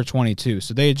 12 for 22.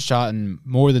 So they had shot in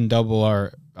more than double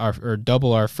our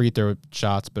free throw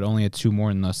shots, but only had 2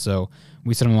 more than us. So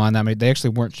we sent them to line that. They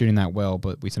actually weren't shooting that well,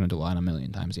 but we sent them to line a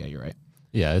million times. Yeah, you're right.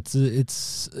 Yeah,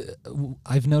 it's.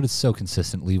 I've noticed so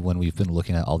consistently when we've been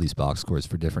looking at all these box scores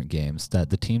for different games that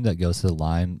the team that goes to the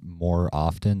line more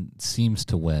often seems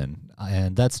to win,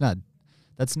 and that's not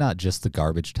just the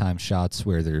garbage time shots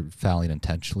where they're fouling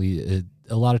intentionally.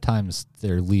 A lot of times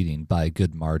they're leading by a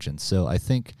good margin. So I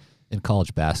think in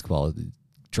college basketball,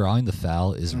 drawing the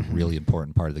foul is a really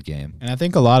important part of the game. And I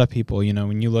think a lot of people,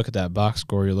 when you look at that box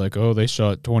score, you're like, oh, they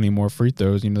shot 20 more free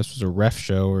throws. This was a ref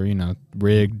show, or,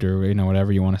 rigged, or,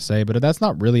 whatever you want to say. But that's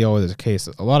not really always the case.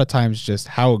 A lot of times just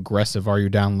how aggressive are you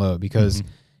down low? Because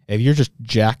if you're just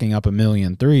jacking up a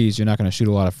million threes, you're not going to shoot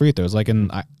a lot of free throws. Like,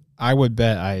 I would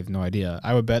bet, I have no idea,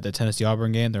 I would bet the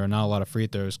Tennessee-Auburn game, there are not a lot of free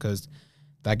throws, because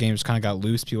that game just kind of got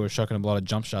loose. People were chucking up a lot of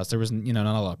jump shots. There was, not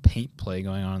a lot of paint play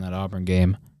going on in that Auburn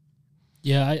game.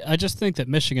 Yeah, I just think that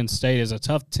Michigan State is a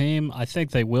tough team. I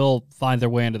think they will find their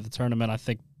way into the tournament. I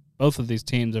think both of these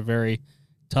teams are very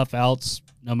tough outs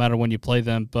no matter when you play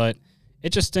them. But it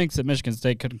just stinks that Michigan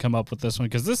State couldn't come up with this one,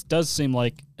 because this does seem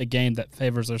like a game that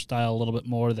favors their style a little bit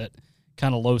more, that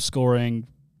kind of low-scoring,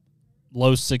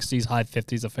 low 60s, high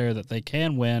 50s affair that they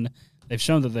can win. They've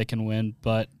shown that they can win,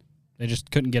 but they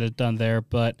just couldn't get it done there.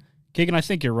 But, Keegan, I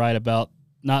think you're right about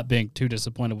not being too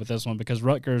disappointed with this one, because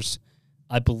Rutgers,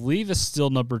 I believe, is still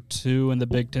number 2 in the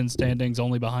Big Ten standings,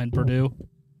 only behind Purdue.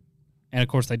 And, of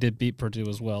course, they did beat Purdue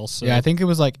as well. So yeah, I think it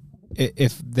was like,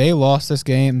 if they lost this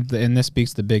game, and this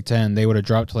speaks to the Big Ten, they would have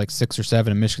dropped to like 6 or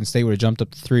 7, and Michigan State would have jumped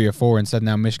up to 3 or 4. Instead,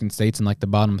 now Michigan State's in like the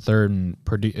bottom third, and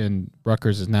Purdue and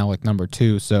Rutgers is now like number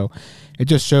 2. So it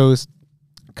just shows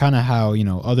kind of how,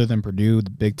 other than Purdue, the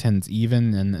Big Ten's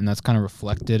even, and that's kind of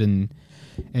reflected in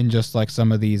just like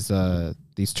some of these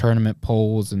tournament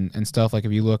polls and stuff. Like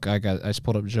if you look, I just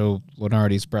pulled up Joe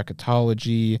Lunardi's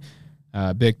bracketology.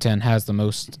 Big Ten has the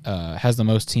most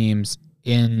teams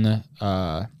in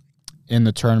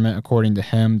the tournament according to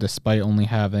him, despite only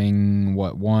having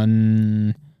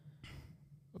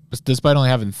despite only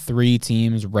having 3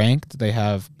 teams ranked, they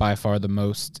have by far the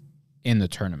most in the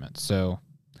tournament. So,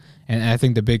 and I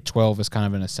think the Big 12 is kind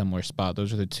of in a similar spot.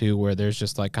 Those are the 2 where there's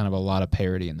just like kind of a lot of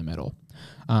parity in the middle.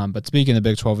 But speaking of the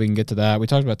Big 12, we can get to that. We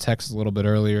talked about Texas a little bit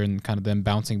earlier and kind of them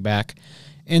bouncing back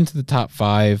into the top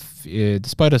 5.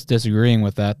 Despite us disagreeing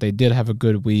with that, they did have a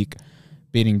good week,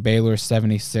 beating Baylor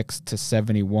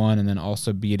 76-71, and then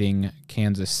also beating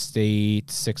Kansas State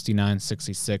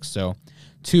 69-66. So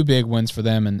 2 big wins for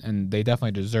them, and they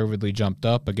definitely deservedly jumped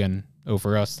up. Again,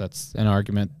 over us, that's an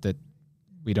argument that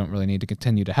we don't really need to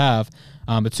continue to have.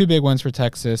 But 2 big wins for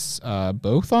Texas,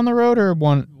 both on the road, or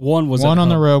one was one on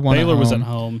the road, one Baylor at home. was at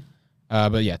home.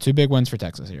 But yeah, 2 big wins for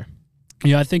Texas here.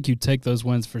 Yeah, I think you take those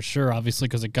wins for sure, obviously,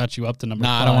 because it got you up to number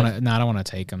 5. I don't want to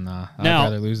take them. I'd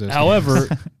rather lose those. However,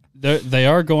 they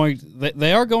are going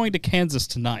to Kansas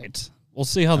tonight. We'll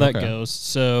see how that goes.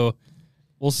 So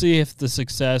we'll see if the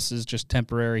success is just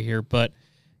temporary here, but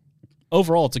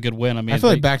overall, it's a good win. I mean, I feel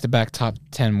like back-to-back top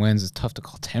 10 wins is tough to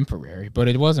call temporary, but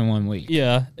it wasn't 1 week.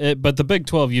 Yeah, but the Big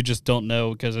 12, you just don't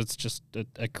know, because it's just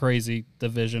a crazy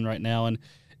division right now, and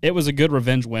it was a good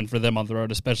revenge win for them on the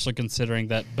road, especially considering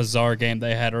that bizarre game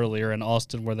they had earlier in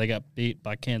Austin where they got beat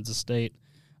by Kansas State.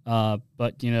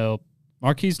 But,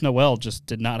 Marquise Noel just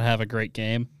did not have a great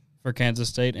game for Kansas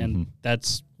State, and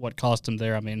that's what cost him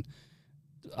there. I mean,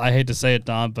 I hate to say it,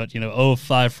 Don, but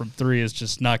 0-5 from 3 is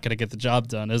just not going to get the job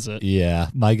done, is it? Yeah,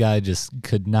 my guy just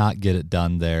could not get it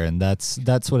done there, and that's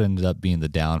what ended up being the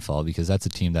downfall, because that's a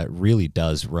team that really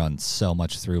does run so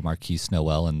much through Marquise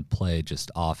Noel and play just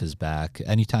off his back.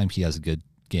 Anytime he has a good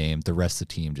game, the rest of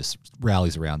the team just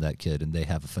rallies around that kid, and they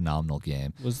have a phenomenal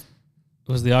game.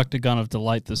 Was the Octagon of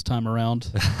Delight this time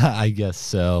around? I guess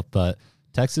so, but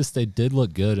Texas, they did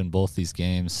look good in both these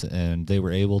games, and they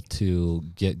were able to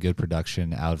get good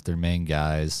production out of their main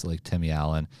guys like Timmy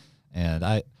Allen. And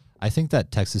I think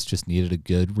that Texas just needed a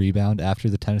good rebound after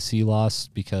the Tennessee loss,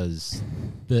 because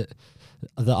the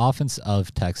offense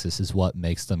of Texas is what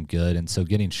makes them good, and so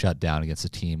getting shut down against a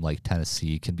team like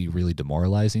Tennessee can be really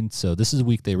demoralizing. So this is a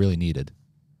week they really needed.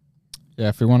 Yeah,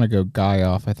 if we want to go guy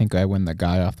off, I think I win the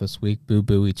guy off this week. Boo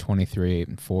Buie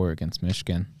 23-8-4 against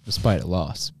Michigan, despite a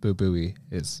loss. Boo Buie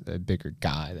is a bigger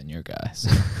guy than your guy. So.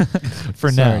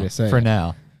 For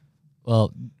now.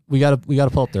 Well, we gotta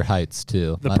pull up their heights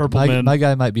too. My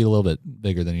guy might be a little bit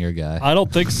bigger than your guy. I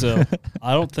don't think so.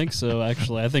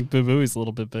 Actually. I think Boo Buie's a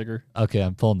little bit bigger. Okay,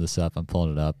 I'm pulling this up. I'm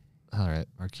pulling it up. All right,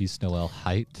 Marquise Noel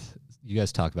height. You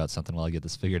guys talk about something while I get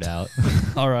this figured out.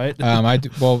 All right.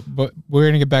 But we're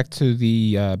gonna get back to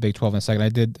the Big 12 in a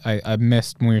second. I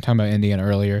missed when we were talking about Indiana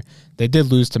earlier. They did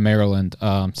lose to Maryland,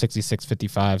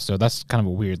 66-55. So that's kind of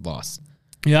a weird loss.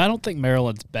 Yeah, I don't think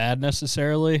Maryland's bad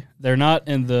necessarily. They're not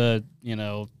in the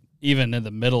even in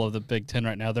the middle of the Big Ten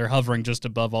right now. They're hovering just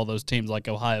above all those teams like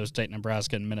Ohio State,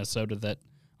 Nebraska, and Minnesota that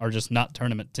are just not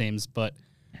tournament teams. But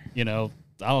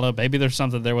I don't know. Maybe there's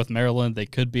something there with Maryland. They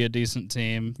could be a decent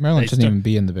team. Maryland shouldn't even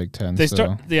be in the Big Ten.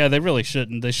 They really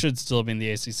shouldn't. They should still be in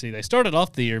the ACC. They started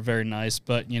off the year very nice,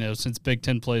 but since Big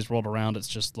Ten plays rolled around, it's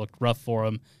just looked rough for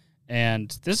them.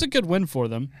 And this is a good win for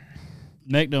them.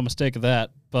 Make no mistake of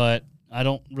that. But I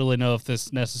don't really know if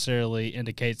this necessarily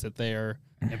indicates that they are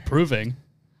improving.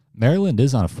 Maryland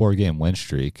is on a 4-game win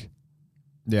streak.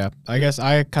 Yeah, I guess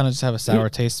I kind of just have a sour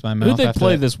taste in my mouth. Who they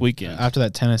play this weekend? After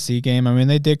that Tennessee game. I mean,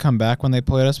 they did come back when they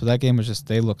played us, but that game was just,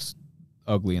 they looked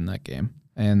ugly in that game.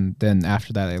 And then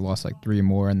after that, they lost like 3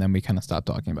 more, and then we kind of stopped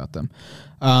talking about them.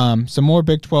 Some more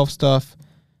Big 12 stuff.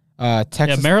 Texas.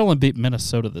 Yeah, Maryland beat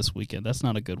Minnesota this weekend. That's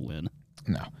not a good win.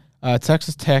 No.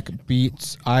 Texas Tech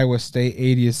beats Iowa State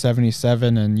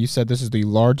 80-77, and you said this is the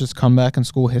largest comeback in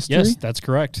school history? Yes, that's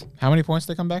correct. How many points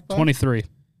did they come back by? 23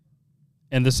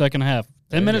 in the second half.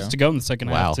 10 minutes to go in the second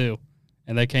half, too.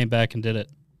 And they came back and did it.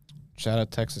 Shout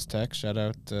out Texas Tech. Shout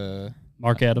out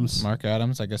Mark Adams.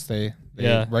 I guess they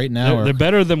right now they're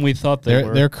better than we thought they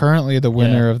were. They're currently the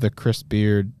winner of the Chris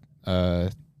Beard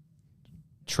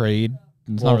trade.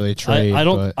 It's not really a trade. I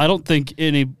don't think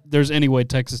there's any way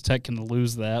Texas Tech can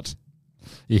lose that.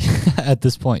 Yeah, at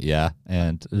this point, yeah.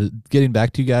 And getting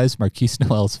back to you guys, Marquise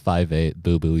Noel's 5'8",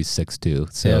 Boo Buie's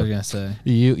 6'2". So yeah, I was gonna say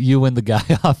you win the guy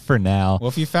off for now. Well,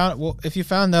 if you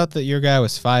found out that your guy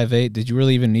was 5'8", did you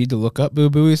really even need to look up Boo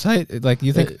Buie's height? Like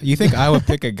you think I would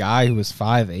pick a guy who was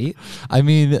 5'8"? I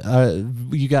mean,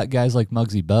 you got guys like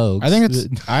Muggsy Bogues. I think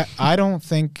I don't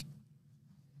think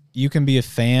you can be a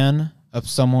fan of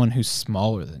someone who's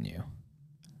smaller than you.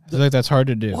 I feel like that's hard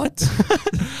to do. What?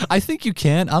 I think you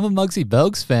can. I'm a Muggsy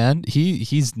Bogues fan.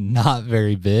 He's not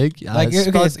very big. Like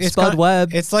Spud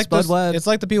Webb. It's like it's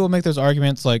like the people make those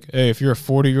arguments like, hey, if you're a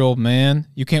 40-year-old man,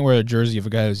 you can't wear a jersey of a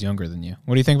guy who's younger than you.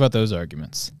 What do you think about those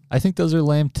arguments? I think those are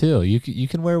lame too. You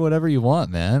can wear whatever you want,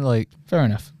 man. Like, fair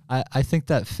enough. I think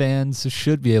that fans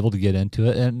should be able to get into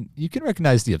it, and you can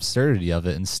recognize the absurdity of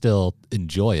it and still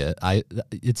enjoy it.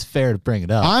 It's fair to bring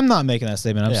it up. I'm not making that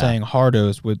statement. I'm saying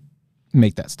hardos would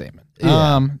make that statement.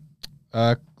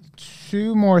 Yeah.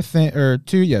 Two more things in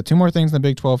the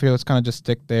Big 12 here. Let's kind of just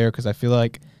stick there because I feel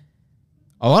like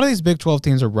a lot of these Big 12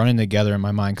 teams are running together in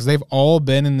my mind because they've all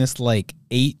been in this like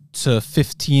 8 to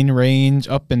 15 range,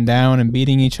 up and down, and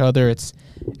beating each other. It's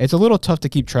a little tough to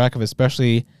keep track of,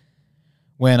 especially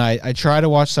when I try to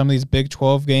watch some of these Big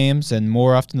 12 games, and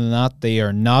more often than not, they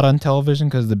are not on television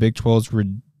because the Big 12's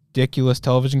ridiculous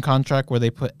television contract where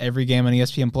they put every game on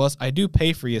ESPN Plus. I do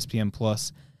pay for ESPN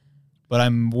Plus, but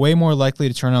I'm way more likely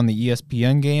to turn on the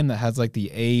ESPN game that has like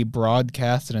the A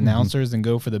broadcasted announcers and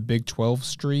go for the Big 12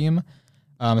 stream,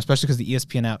 especially because the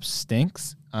ESPN app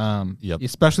stinks,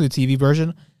 especially the TV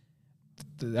version.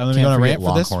 I'm going to rant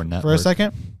for this for a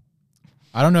second.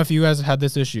 I don't know if you guys have had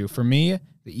this issue. For me,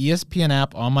 the ESPN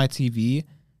app on my TV,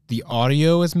 the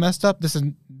audio is messed up. This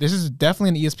is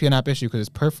definitely an ESPN app issue because it's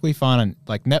perfectly fine on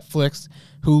like Netflix,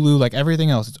 Hulu, like everything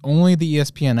else. It's only the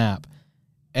ESPN app.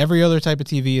 Every other type of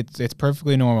TV, it's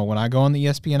perfectly normal. When I go on the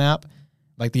ESPN app,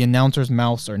 like the announcers'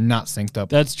 mouths are not synced up.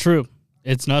 That's true.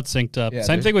 It's not synced up. Yeah,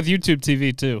 Same thing with YouTube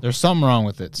TV too. There's something wrong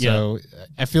with it. So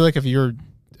I feel like if you're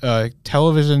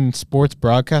television sports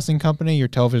broadcasting company, your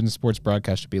television sports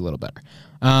broadcast should be a little better.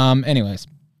 Anyways.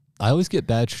 I always get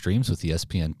bad streams with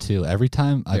ESPN too. Every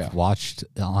time I've watched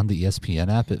on the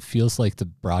ESPN app, it feels like the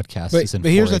broadcast is in 480p.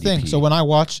 But here's the thing. So when I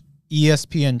watch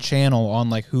ESPN channel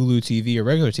on like Hulu TV or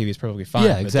regular TV, it's perfectly fine.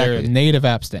 Yeah, exactly. Their native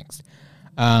app stinks.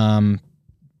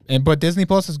 But Disney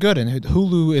Plus is good, and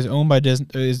Hulu is owned by Disney.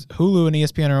 Hulu and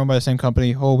ESPN are owned by the same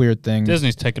company. Whole weird thing.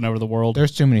 Disney's taking over the world.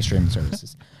 There's too many streaming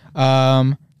services.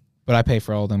 But I pay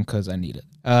for all of them because I need it.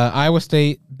 Iowa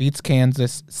State beats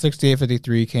Kansas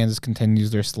 68-53. Kansas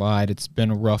continues their slide. It's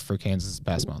been rough for Kansas this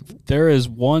past month. There is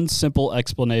one simple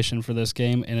explanation for this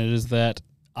game, and it is that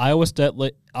Iowa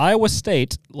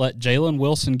State let Jalen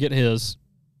Wilson get his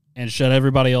and shut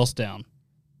everybody else down.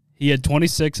 He had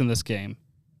 26 in this game.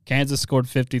 Kansas scored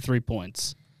 53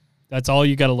 points. That's all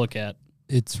you got to look at.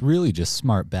 It's really just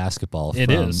smart basketball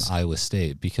from Iowa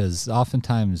State, because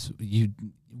oftentimes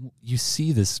you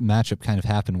see this matchup kind of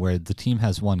happen where the team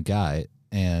has one guy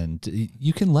and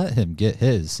you can let him get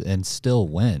his and still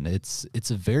win. It's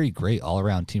a very great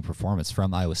all-around team performance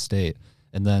from Iowa State.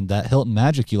 And then that Hilton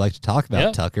Magic you like to talk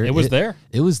about, Tucker. It was there.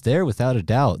 It was there without a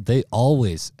doubt. They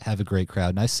always have a great crowd.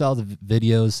 And I saw the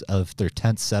videos of their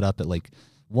tent set up at like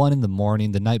 1 in the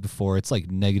morning the night before. It's like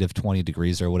negative 20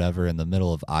 degrees or whatever in the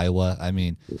middle of Iowa. I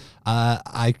mean,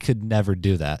 I could never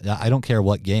do that. I don't care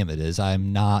what game it is.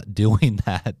 I'm not doing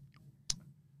that.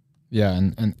 Yeah,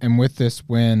 and with this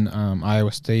win,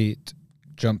 Iowa State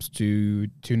jumps to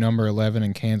number 11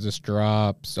 and Kansas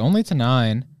drops only to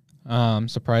 9.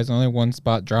 Surprisingly, only 1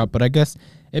 spot drop. But I guess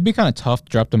it'd be kind of tough to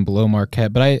drop them below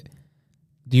Marquette. But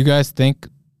do you guys think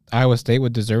Iowa State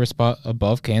would deserve a spot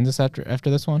above Kansas after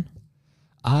this one?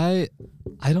 I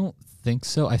don't think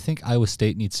so. I think Iowa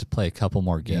State needs to play a couple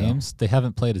more games. They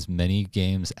haven't played as many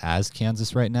games as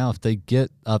Kansas right now. If they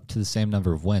get up to the same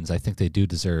number of wins, I think they do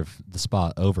deserve the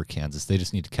spot over Kansas. They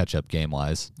just need to catch up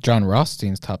game-wise. John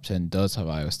Rothstein's top 10 does have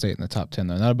Iowa State in the top 10,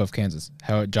 though, not above Kansas.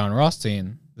 How John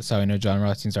Rothstein, that's how we know John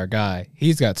Rothstein's our guy.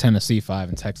 He's got Tennessee 5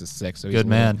 and Texas 6. So Good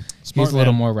man. He's a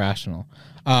little more rational.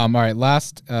 All right,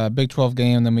 last Big 12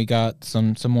 game, then we got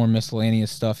some more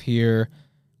miscellaneous stuff here,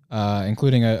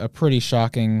 including a pretty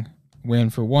shocking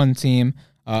win for one team.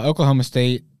 Oklahoma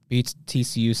State beats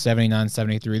TCU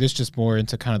 79-73. This is just more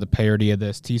into kind of the parity of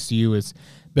this. TCU has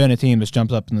been a team that's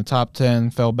jumped up in the top 10,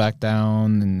 fell back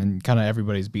down, and kind of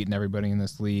everybody's beaten everybody in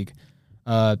this league.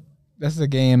 This is a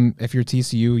game, if you're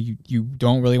TCU, you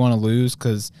don't really want to lose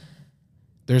because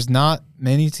there's not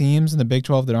many teams in the Big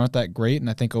 12 that aren't that great, and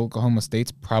I think Oklahoma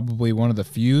State's probably one of the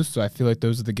few, so I feel like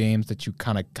those are the games that you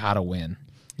kind of got to win.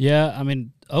 Yeah, I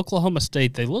mean, Oklahoma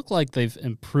State, they look like they've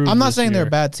improved. I'm not saying they're a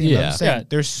bad team. Yeah. I'm saying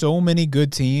there's so many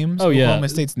good teams. Oh, yeah. Oklahoma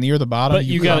State's near the bottom. But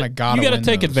you got to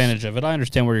take advantage of it. I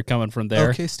understand where you're coming from there.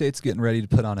 OK State's getting ready to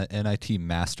put on an NIT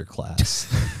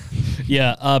masterclass.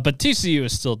 Yeah, but TCU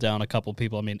is still down a couple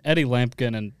people. I mean, Eddie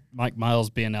Lampkin and Mike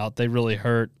Miles being out, they really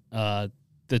hurt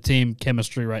the team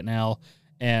chemistry right now.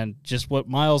 And just what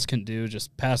Miles can do,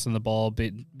 just passing the ball,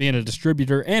 being a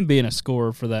distributor and being a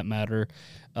scorer for that matter,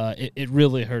 it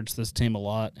really hurts this team a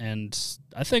lot. And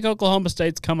I think Oklahoma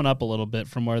State's coming up a little bit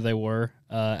from where they were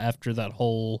after that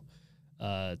whole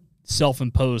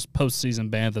self-imposed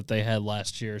postseason ban that they had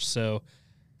last year. So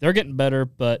they're getting better,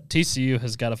 but TCU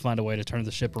has got to find a way to turn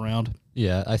the ship around.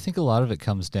 Yeah, I think a lot of it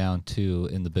comes down to,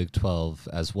 in the Big 12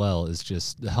 as well, is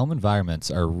just the home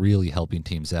environments are really helping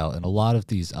teams out, and a lot of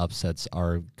these upsets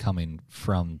are coming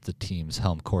from the team's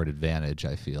home court advantage,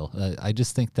 I feel. I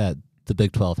just think that the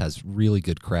Big 12 has really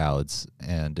good crowds,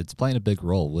 and it's playing a big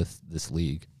role with this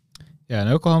league. Yeah, and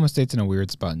Oklahoma State's in a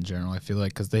weird spot in general, I feel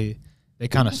like, because they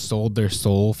kind of sold their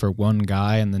soul for one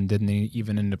guy and then didn't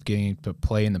even end up getting to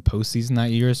play in the postseason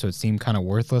that year, so it seemed kind of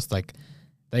worthless. Like,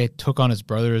 they took on his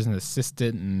brother as an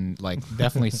assistant and like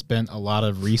definitely spent a lot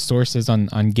of resources on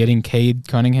getting Cade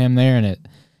Cunningham there, and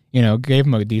it, gave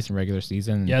him a decent regular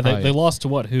season. Yeah, they lost to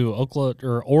what? Who? Oklahoma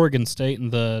or Oregon State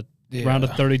in the round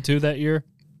of 32 that year?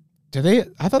 Did they?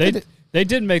 I thought they did. They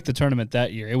didn't make the tournament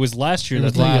that year. It was last year. It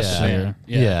was last year.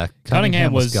 Yeah.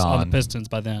 Cunningham was gone on the Pistons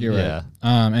by then. You're right.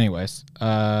 Anyways,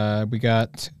 we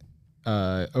got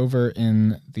over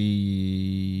in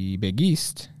the Big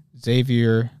East,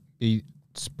 Xavier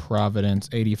beats Providence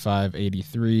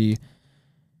 85-83.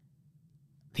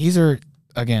 These are,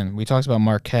 again, we talked about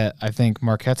Marquette. I think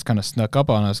Marquette's kind of snuck up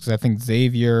on us because I think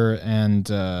Xavier and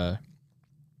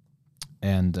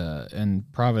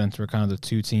Providence were kind of the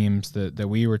two teams that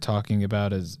we were talking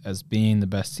about as being the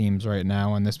best teams right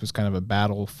now, and this was kind of a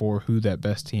battle for who that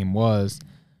best team was.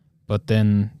 But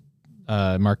then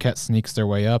Marquette sneaks their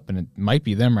way up, and it might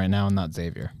be them right now and not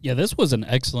Xavier. Yeah, this was an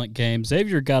excellent game.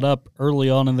 Xavier got up early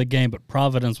on in the game, but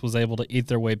Providence was able to eat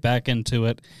their way back into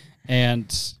it. And,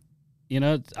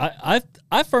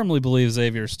 I firmly believe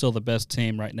Xavier is still the best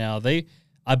team right now. They,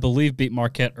 I believe, beat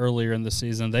Marquette earlier in the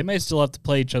season. They may still have to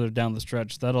play each other down the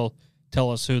stretch. That'll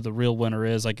tell us who the real winner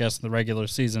is, I guess, in the regular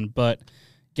season. But,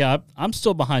 yeah, I'm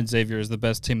still behind Xavier as the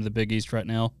best team in the Big East right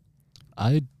now.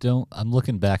 I'm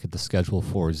looking back at the schedule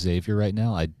for Xavier right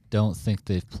now. I don't think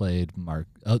they've played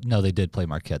no, they did play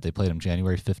Marquette. They played them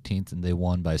January 15th, and they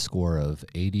won by a score of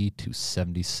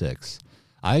 80-76.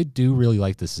 I do really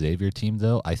like this Xavier team,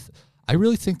 though. I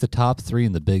really think the top three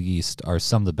in the Big East are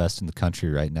some of the best in the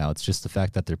country right now. It's just the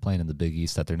fact that they're playing in the Big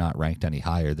East that they're not ranked any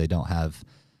higher. They don't have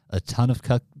a ton of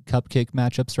cupcake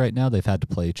matchups right now. They've had to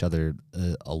play each other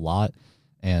a lot,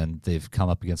 and they've come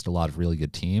up against a lot of really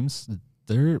good teams.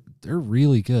 They're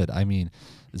really good. I mean,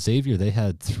 Xavier, they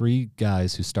had 3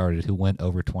 guys who started who went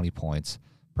over 20 points.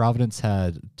 Providence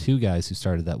had 2 guys who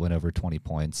started that went over 20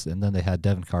 points, and then they had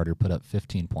Devin Carter put up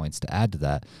 15 points to add to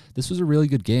that. This was a really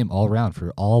good game all around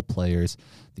for all players,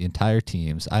 the entire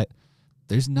teams.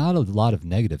 There's not a lot of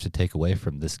negative to take away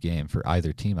from this game for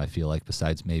either team, I feel like,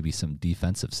 besides maybe some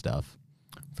defensive stuff.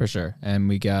 For sure. And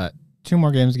we got 2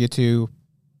 more games to get to.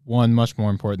 One much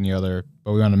more important than the other,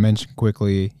 but we want to mention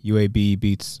quickly, UAB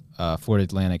beats Florida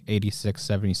Atlantic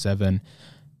 86-77.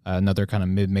 Another kind of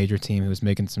mid-major team who was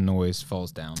making some noise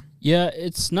falls down. Yeah,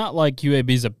 it's not like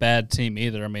UAB's a bad team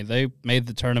either. I mean, they made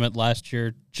the tournament last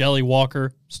year. Jelly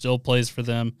Walker still plays for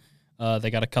them. They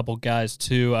got a couple guys,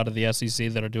 too, out of the SEC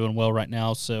that are doing well right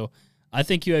now. So I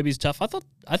think UAB's tough.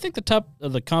 I think the top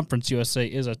of the Conference USA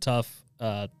is a tough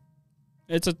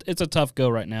it's a tough go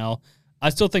right now. I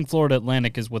still think Florida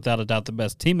Atlantic is without a doubt the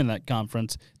best team in that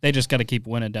conference. They just got to keep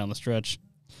winning down the stretch.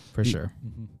 For sure.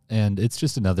 And it's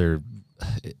just another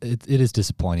it is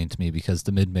disappointing to me because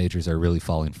the mid-majors are really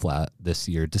falling flat this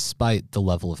year despite the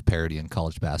level of parity in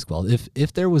college basketball.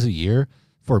 If there was a year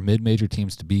for mid-major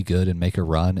teams to be good and make a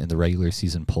run in the regular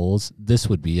season polls, this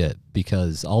would be it,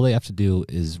 because all they have to do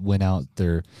is win out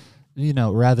their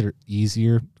rather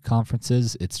easier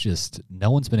conferences. It's just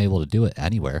no one's been able to do it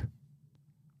anywhere.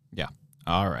 Yeah.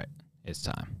 All right. It's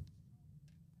time.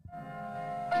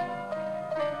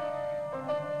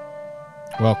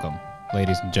 Welcome,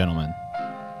 ladies and gentlemen,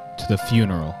 to the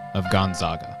funeral of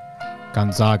Gonzaga.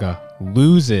 Gonzaga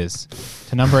loses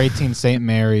to number 18 St.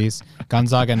 Mary's.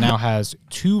 Gonzaga now has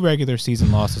 2 regular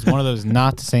season losses. One of those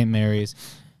not to St. Mary's.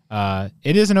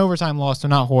 It is an overtime loss, so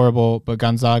not horrible, but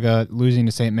Gonzaga losing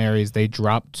to St. Mary's, they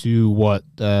dropped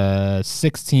to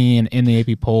 16 in the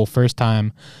AP poll. First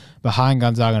time behind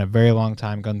Gonzaga in a very long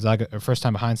time. First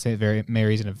time behind St.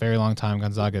 Mary's in a very long time.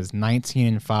 Gonzaga is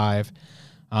 19-5.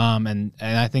 And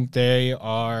I think they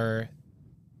are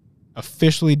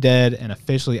officially dead and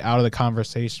officially out of the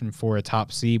conversation for a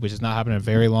top seed, which has not happened in a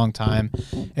very long time.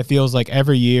 It feels like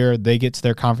every year they get to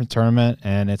their conference tournament,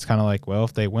 and it's kind of like, well,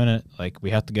 if they win it, like, we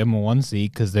have to give them a 1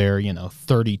 seed because they're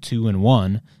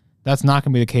 32-1. That's not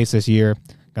going to be the case this year.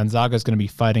 Gonzaga is going to be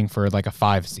fighting for like a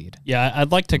 5 seed. Yeah,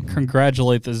 I'd like to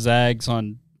congratulate the Zags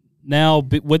on now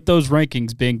with those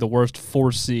rankings being the worst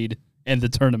 4 seed in the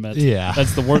tournament. Yeah.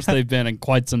 That's the worst they've been in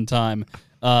quite some time.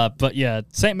 But yeah,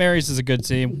 St. Mary's is a good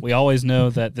team. We always know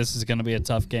that this is going to be a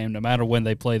tough game no matter when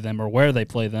they play them or where they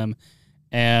play them.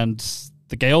 And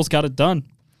the Gales got it done.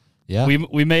 Yeah.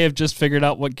 We may have just figured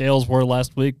out what Gales were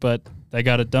last week, but they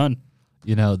got it done.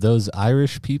 Those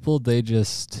Irish people,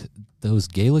 those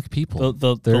Gaelic people.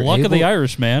 The luck of the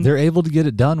Irish, man. They're able to get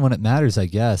it done when it matters, I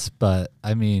guess. But,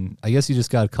 I mean, I guess you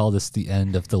just got to call this the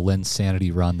end of the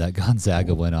Linsanity run that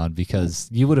Gonzaga went on, because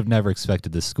you would have never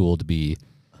expected this school to be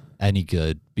any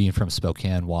good, being from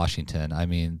Spokane, Washington. I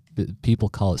mean, people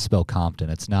call it Spokompton.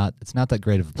 It's not that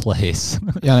great of a place.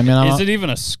 Yeah, I mean, is it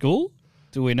even a school?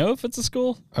 Do we know if it's a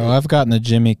school? Oh, I've gotten the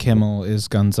Jimmy Kimmel "Is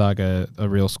Gonzaga a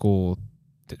Real School"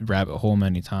 rabbit hole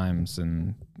many times,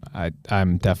 and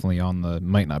I'm definitely on the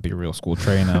might not be a real school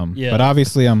train. Yeah. But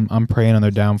obviously I'm praying on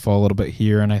their downfall a little bit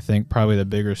here, and I think probably the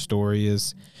bigger story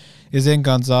is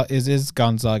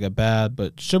Gonzaga bad,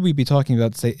 but should we be talking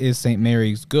about is St.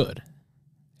 Mary's good?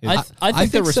 I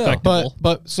think they're so. respectable.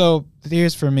 But so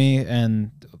here's for me,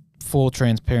 and full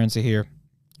transparency here,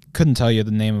 couldn't tell you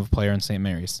the name of a player in St.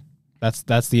 Mary's.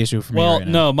 That's the issue for me right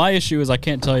now. No, my issue is I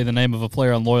can't tell you the name of a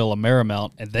player on Loyola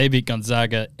Marymount, and they beat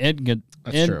Gonzaga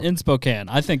in Spokane.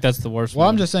 I think that's the worst Well,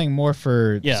 one. I'm just saying more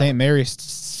for St.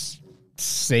 Mary's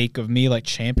sake of me, like,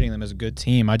 championing them as a good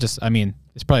team. I mean,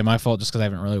 it's probably my fault just because I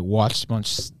haven't really watched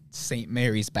much St.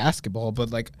 Mary's basketball,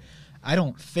 but like I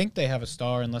don't think they have a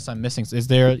star unless I'm missing. Is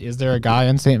there a guy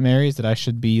in St. Mary's that I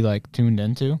should be like tuned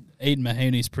into? Aiden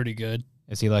Mahaney's pretty good.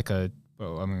 Is he like a?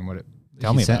 Oh, I mean, what?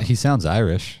 Tell me about him. He sounds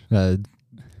Irish. The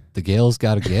Gales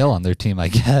got a Gale on their team, I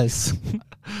guess.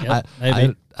 Yep,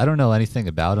 maybe. I don't know anything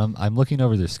about them. I'm looking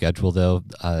over their schedule, though,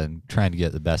 and trying to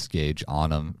get the best gauge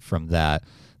on them from that.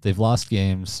 They've lost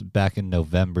games back in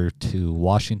November to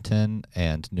Washington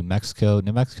and New Mexico.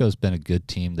 New Mexico's been a good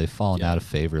team. They've fallen out of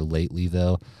favor lately,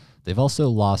 though. They've also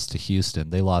lost to Houston.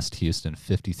 They lost to Houston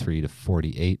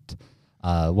 53-48.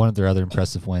 One of their other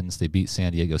impressive wins, they beat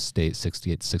San Diego State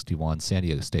 68-61. San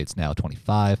Diego State's now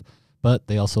 25, but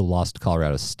they also lost to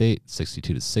Colorado State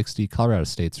 62-60. Colorado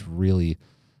State's really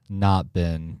not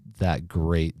been that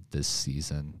great this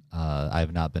season. I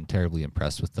have not been terribly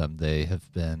impressed with them. They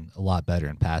have been a lot better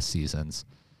in past seasons.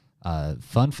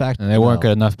 Fun fact, and they weren't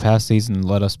good enough past season to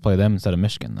let us play them instead of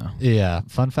Michigan, though. Yeah.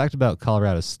 Fun fact about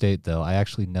Colorado State, though, I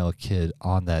actually know a kid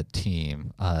on that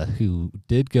team who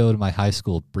did go to my high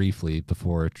school briefly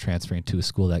before transferring to a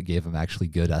school that gave him actually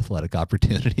good athletic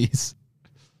opportunities.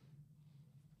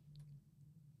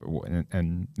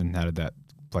 And how did that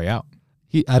play out?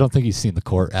 I don't think he's seen the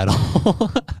court at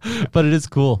all, but it is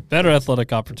cool. Better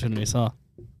athletic opportunities, huh?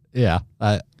 Yeah,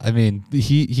 I mean,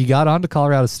 he got on to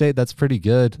Colorado State. That's pretty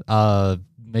good,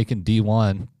 making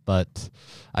D1, but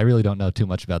I really don't know too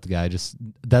much about the guy.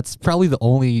 That's probably the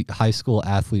only high school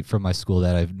athlete from my school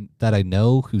that I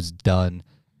know who's done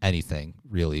anything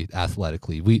really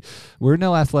athletically. We're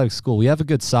no athletic school. We have a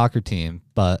good soccer team,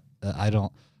 but I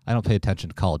don't pay attention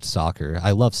to college soccer.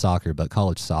 I love soccer, but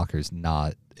college soccer is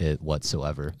not it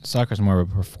whatsoever. Soccer's more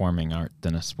of a performing art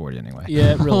than a sport anyway.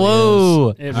 Yeah, it really Whoa.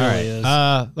 is. It really is.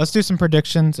 Let's do some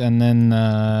predictions, and then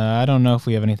I don't know if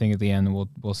we have anything at the end.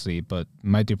 We'll see, but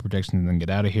might do predictions and then get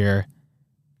out of here.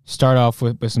 Start off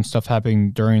with some stuff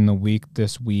happening during the week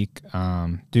this week.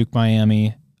 Duke,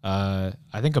 Miami. I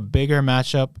think a bigger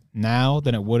matchup now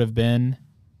than it would have been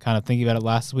kind of thinking about it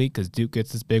last week because Duke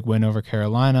gets this big win over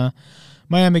Carolina.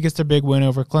 Miami gets their big win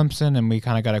over Clemson, and we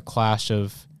kind of got a clash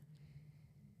of,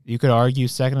 you could argue,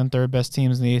 second and third best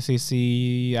teams in the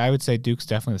ACC. I would say Duke's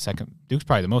definitely the second. Duke's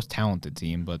probably the most talented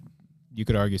team, but you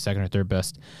could argue second or third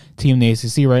best team in the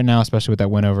ACC right now, especially with that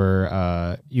win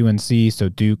over UNC. So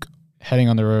Duke heading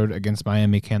on the road against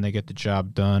Miami. Can they get the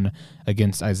job done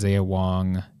against Isaiah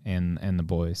Wong and the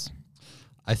boys?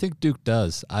 I think Duke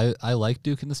does. I like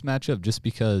Duke in this matchup just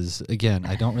because, again,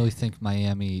 I don't really think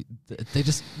Miami, they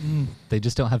just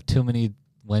don't have too many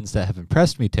wins that have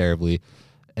impressed me terribly.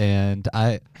 And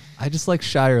I just like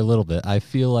Shire a little bit. I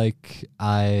feel like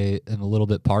I am a little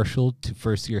bit partial to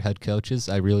first-year head coaches.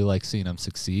 I really like seeing them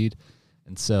succeed.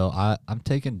 And so I'm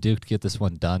taking Duke to get this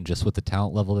one done just with the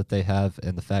talent level that they have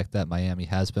and the fact that Miami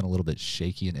has been a little bit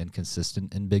shaky and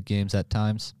inconsistent in big games at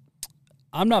times.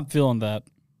 I'm not feeling that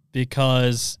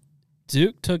because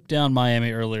Duke took down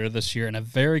Miami earlier this year in a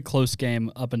very close game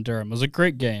up in Durham. It was a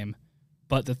great game.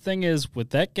 But the thing is, with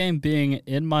that game being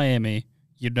in Miami,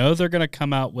 you know they're going to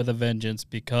come out with a vengeance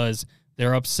because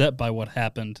they're upset by what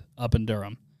happened up in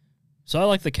Durham. So I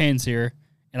like the Canes here,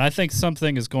 and I think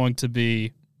something is going to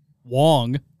be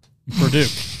Wong for Duke.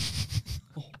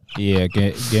 Yeah,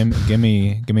 give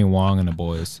me Wong and the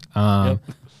boys. All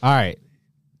right,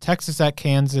 Texas at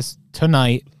Kansas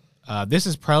tonight. This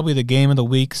is probably the game of the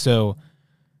week, so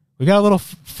we got a little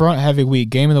front-heavy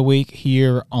week. Game of the week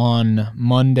here on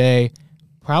Monday.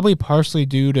 Probably partially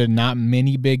due to not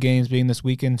many big games being this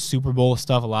weekend. Super Bowl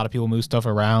stuff, a lot of people move stuff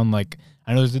around. Like,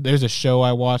 I know there's a show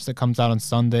I watch that comes out on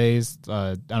Sundays.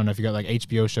 I don't know if you got like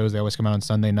HBO shows. They always come out on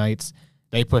Sunday nights.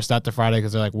 They pushed that to Friday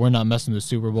because they're like, we're not messing with the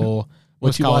Super Bowl.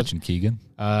 What you watching, Keegan?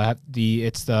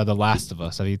 It's the Last of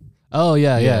Us. Have you? Oh,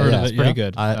 yeah. It's pretty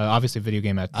good. Obviously, video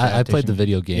game adaptation. I played the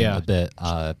video game a bit.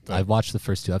 I've watched the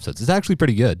first 2 episodes. It's actually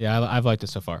pretty good. Yeah, I've liked it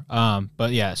so far.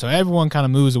 But yeah, so everyone kind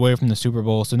of moves away from the Super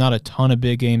Bowl, so not a ton of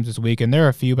big games this week. And there are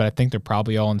a few, but I think they're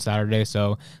probably all on Saturday.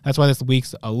 So that's why this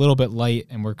week's a little bit light,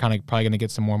 and we're kind of probably going to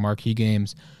get some more marquee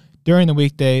games during the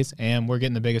weekdays. And we're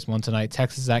getting the biggest one tonight,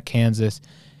 Texas at Kansas.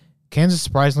 Kansas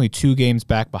surprisingly 2 games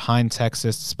back behind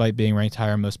Texas, despite being ranked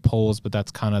higher in most polls, but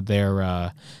that's kind of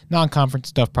their non-conference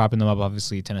stuff propping them up.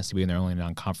 Obviously, Tennessee being their only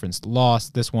non-conference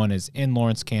loss. This one is in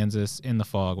Lawrence, Kansas, in the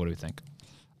fog. What do we think?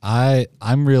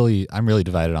 I'm really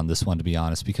divided on this one, to be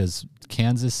honest, because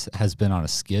Kansas has been on a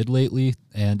skid lately,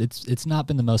 and it's not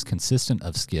been the most consistent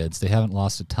of skids. They haven't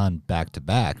lost a ton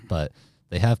back-to-back, but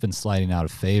they have been sliding out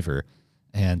of favor.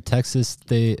 And Texas,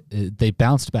 they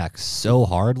bounced back so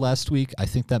hard last week. I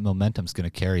think that momentum's going to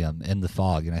carry them in the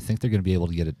fog, and I think they're going to be able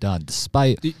to get it done,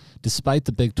 despite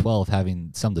the Big 12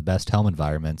 having some of the best home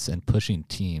environments and pushing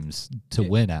teams to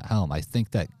win at home. I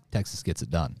think that Texas gets it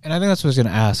done. And I think that's what I was going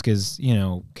to ask is,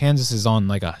 Kansas is on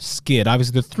like a skid.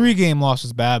 Obviously, the 3-game loss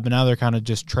was bad, but now they're kind of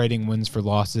just trading wins for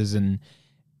losses. And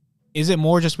is it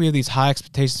more just we have these high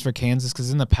expectations for Kansas?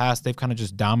 Because in the past, they've kind of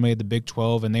just dominated the Big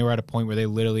 12, and they were at a point where they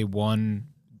literally won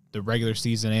the regular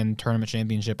season and tournament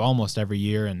championship almost every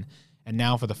year. And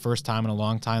now for the first time in a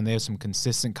long time, they have some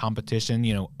consistent competition,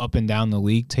 up and down the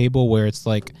league table where it's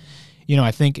like,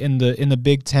 I think in the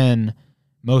Big 10,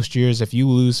 most years, if you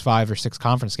lose 5 or 6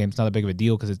 conference games, it's not a big of a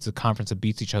deal because it's a conference that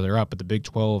beats each other up. But the Big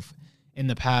 12 in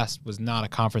the past was not a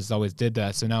conference that always did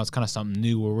that. So now it's kind of something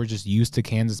new where we're just used to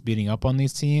Kansas beating up on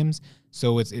these teams.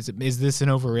 So is this an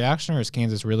overreaction, or is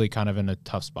Kansas really kind of in a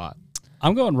tough spot?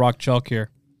 I'm going rock chalk here.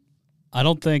 I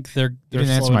don't think they're You didn't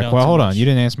answer slowing my down question. too Hold on. much. You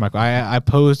didn't answer my question. I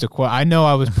posed a question. I know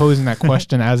I was posing that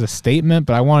question as a statement,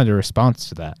 but I wanted a response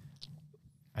to that.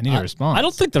 I need a response. I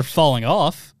don't think they're falling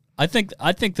off. I think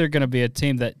they're going to be a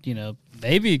team that,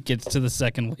 maybe gets to the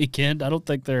second weekend. I don't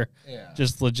think they're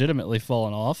just legitimately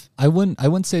falling off. I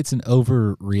wouldn't say it's an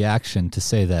overreaction to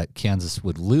say that Kansas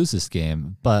would lose this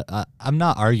game, but I'm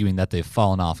not arguing that they've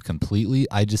fallen off completely.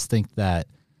 I just think that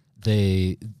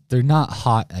they're not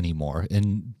hot anymore,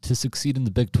 and to succeed in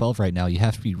the Big 12 right now, you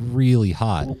have to be really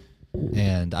hot.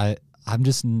 And I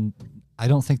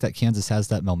don't think that Kansas has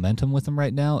that momentum with them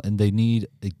right now, and they need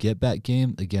a get-back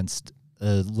game against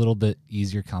a little bit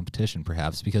easier competition,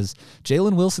 perhaps, because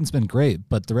Jalen Wilson's been great,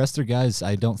 but the rest of their guys,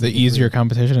 I don't think the easier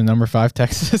competition in number 5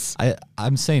 Texas.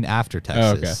 I'm saying after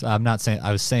Texas. Okay. I'm not saying.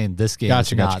 I was saying this game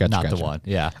is not the one.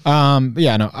 Yeah.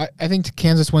 I think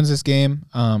Kansas wins this game.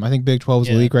 I think Big 12 is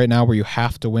a league right now where you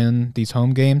have to win these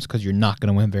home games because you're not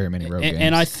going to win very many road games.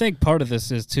 And I think part of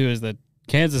this is that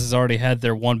Kansas has already had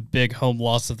their one big home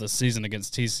loss of the season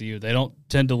against TCU. They don't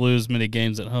tend to lose many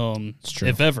games at home,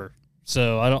 if ever.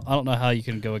 So I don't know how you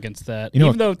can go against that.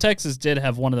 Even though Texas did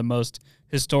have one of the most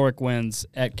historic wins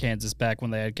at Kansas back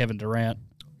when they had Kevin Durant.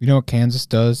 You know what Kansas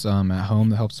does at home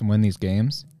that helps them win these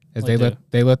games? Is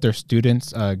they let their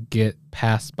students get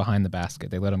past behind the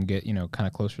basket. They let them get kind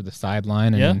of closer to the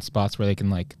sideline and in spots where they can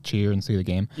like cheer and see the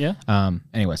game. Yeah.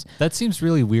 Anyways, that seems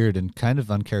really weird and kind of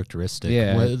uncharacteristic.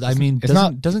 Yeah. I mean,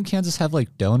 doesn't Kansas have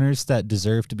like donors that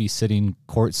deserve to be sitting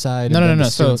courtside? No.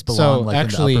 So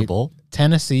actually, in the upper bowl?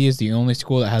 Tennessee is the only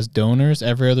school that has donors.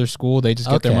 Every other school, they just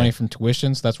get their money from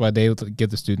tuition. So that's why they give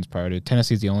the students priority.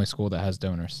 Tennessee is the only school that has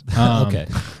donors. Okay.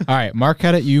 All right.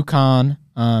 Marquette at UConn.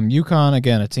 UConn,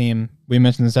 again, a team, we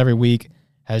mention this every week,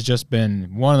 has just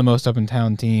been one of the most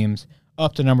up-and-down teams,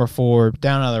 up to number 4,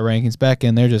 down out of the rankings, back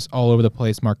in. They're just all over the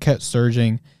place. Marquette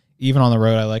surging. Even on the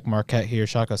road, I like Marquette here.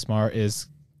 Shaka Smart is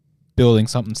building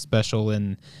something special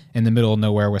in the middle of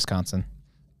nowhere, Wisconsin.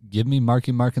 Give me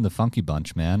Marky Mark and the Funky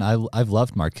Bunch, man. I've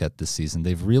loved Marquette this season.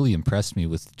 They've really impressed me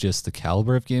with just the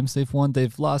caliber of games they've won.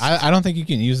 They've lost. I don't think you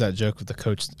can use that joke with the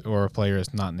coach or a player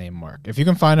is not named Mark. If you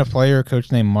can find a player or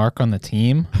coach named Mark on the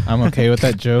team, I'm okay with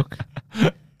that joke.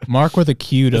 Mark with a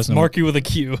Q doesn't work. Marky with a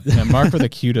Q. Yeah, Mark with a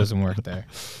Q doesn't work there.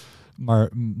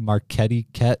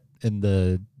 Marquette and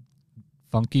the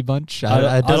Funky Bunch.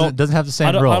 Doesn't have the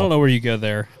same role. I don't know where you go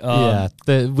there.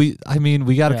 We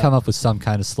got to come up with some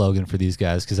kind of slogan for these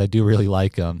guys because I do really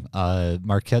like them.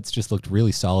 Marquette's just looked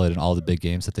really solid in all the big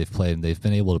games that they've played, and they've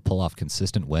been able to pull off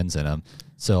consistent wins in them.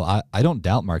 So I don't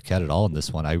doubt Marquette at all in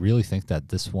this one. I really think that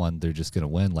this one they're just going to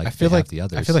win like the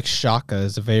others. I feel like Shaka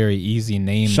is a very easy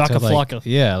name. Shaka Flocka.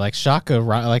 Yeah, like Shaka.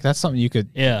 Like that's something you could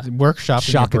workshop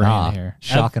in your brain here.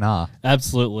 Shock and awe.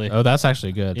 Absolutely. Oh, that's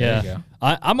actually good. Yeah. There you go.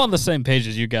 I'm on the same page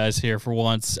as you guys here for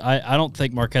once. I don't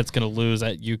think Marquette's going to lose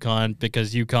at UConn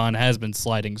because UConn has been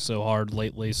sliding so hard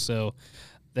lately. So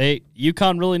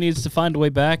UConn really needs to find a way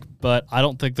back, but I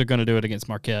don't think they're going to do it against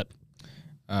Marquette.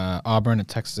 Auburn at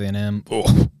Texas A&M.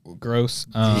 Oh, gross.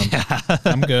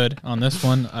 I'm good on this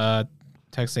one.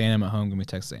 Texas A&M at home. Give me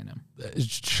Texas A&M.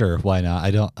 Sure, why not?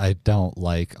 I don't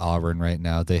like Auburn right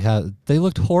now. They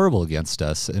looked horrible against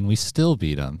us, and we still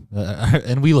beat them.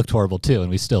 And we looked horrible too, and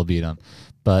we still beat them.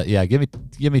 But yeah, give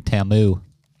me Tamu.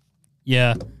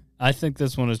 Yeah, I think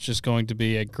this one is just going to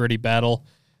be a gritty battle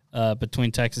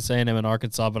between Texas A&M and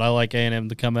Arkansas. But I like A&M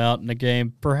to come out in a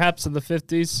game, perhaps in the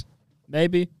 50s,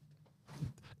 maybe.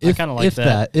 I kind of like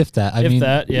that. If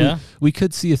that. Yeah. We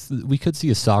could see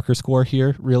a soccer score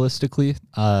here, realistically.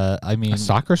 A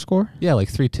soccer score? Yeah,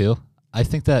 like 3-2. I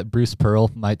think that Bruce Pearl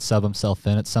might sub himself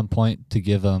in at some point to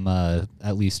give him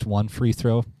at least one free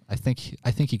throw. I think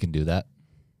he can do that.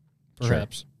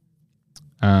 Perhaps.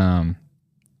 Hold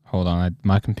Hold on,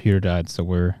 my computer died, so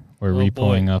we're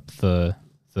re-pulling up the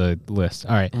list.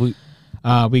 All right,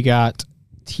 we got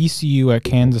TCU at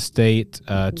Kansas State,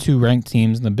 two ranked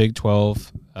teams in the Big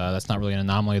 12. That's not really an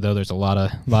anomaly though. There's a lot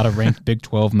of ranked Big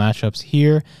 12 matchups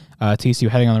here. TCU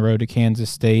heading on the road to Kansas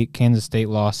State. Kansas State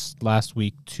lost last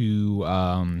week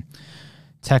to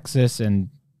Texas, and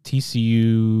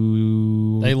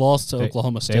TCU They lost to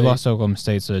Oklahoma State. They lost to Oklahoma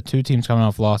State. So two teams coming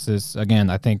off losses. Again,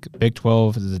 I think Big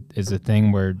 12 is a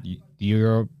thing where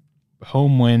your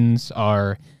home wins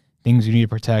are things you need to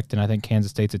protect, and I think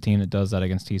Kansas State's a team that does that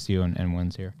against TCU and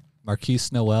wins here.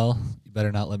 Marquise Noel, you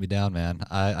better not let me down, man.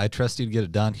 I trust you to get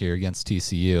it done here against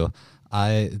TCU.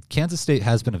 Kansas State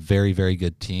has been a very, very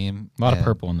good team. A lot of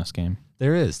purple in this game.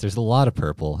 There's a lot of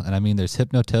purple, and I mean, there's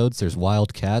Hypnotoads, there's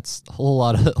Wildcats, a whole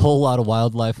lot of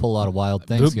wildlife, whole lot of wild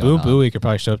things going on. Bowie could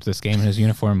probably show up to this game in his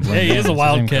uniform. And blend Hey, he is a in.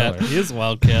 Wildcat. He is a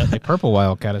Wildcat. A purple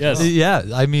Wildcat as Yes. well. Yeah,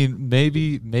 I mean,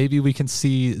 maybe we can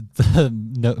see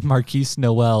the Marquise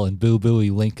Noel and Boo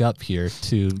Booey link up here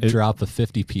to drop a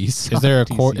 50-piece.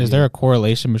 Is there a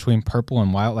correlation between purple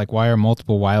and wild? Like, why are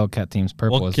multiple Wildcat teams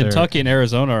purple? Well, Kentucky and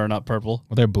Arizona are not purple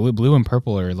Well, they're blue and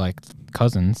purple are like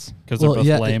cousins. because they're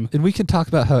both lame. And we can talk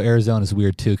about how Arizona's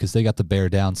weird too, because they got the bear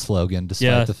down slogan,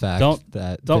 despite the fact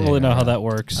that don't really know how that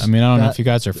works. I mean, I don't know if you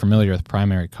guys are familiar with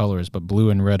primary colors, but blue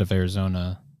and red of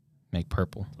Arizona make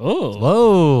purple. Oh,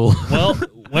 Whoa! well,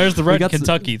 where's the red got in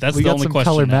Kentucky? That's we the got only some question.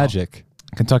 color now. magic.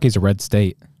 Kentucky's a red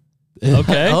state.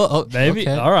 Okay, maybe.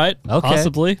 Okay. All right, Okay.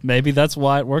 possibly. Maybe that's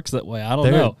why it works that way. I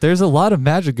don't know. There's a lot of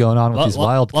magic going on with these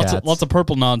Wildcats. Lots of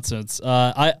purple nonsense.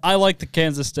 I like the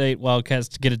Kansas State Wildcats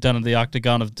to get it done in the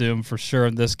Octagon of Doom for sure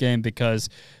in this game because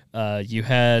you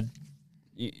had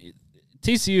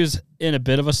TCU's in a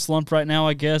bit of a slump right now,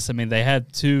 I guess. I mean, they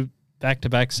had two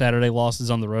back-to-back Saturday losses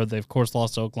on the road. They, of course,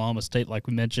 lost to Oklahoma State, like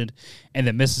we mentioned, and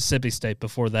then Mississippi State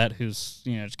before that, who's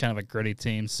just kind of a gritty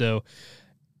team. So,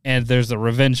 and there's a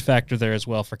revenge factor there as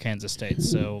well for Kansas State.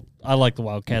 So I like the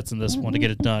Wildcats in this one to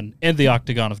get it done in the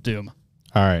Octagon of Doom.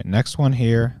 All right, next one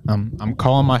here. I'm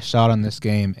calling my shot on this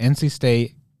game. NC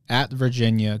State at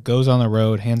Virginia goes on the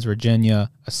road, hands Virginia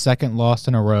a second loss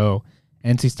in a row.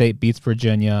 NC State beats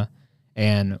Virginia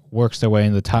and works their way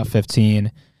into the top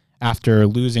 15 after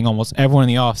losing almost everyone in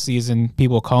the offseason.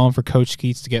 People calling for Coach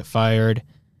Keats to get fired.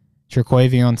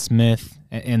 Terquavion Smith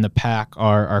and the Pack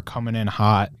are coming in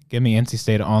hot. Give me NC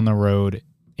State on the road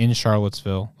in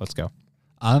Charlottesville. Let's go.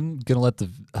 I'm going to let the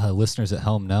listeners at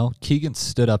home know Keegan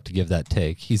stood up to give that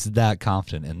take. He's that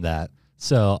confident in that.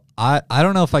 So I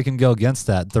don't know if I can go against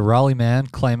that. The Raleigh man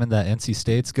claiming that NC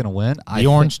State's going to win. The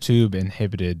Orange Tube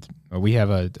inhibited. We have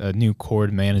a new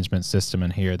cord management system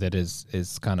in here that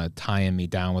is kind of tying me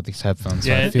down with these headphones.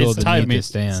 Yeah, so I feel it's the tied need me. to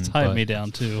stand. It's tied me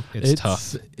down too. It's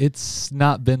tough. It's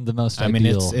not been the most I ideal mean,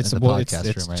 it's in the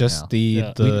podcast room right just now.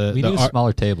 the We need a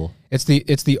smaller table. It's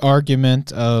the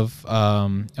argument of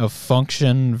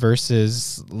function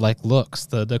versus like looks.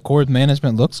 The cord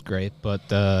management looks great,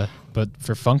 but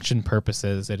for function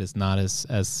purposes, it is not as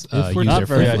user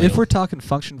friendly. If we're talking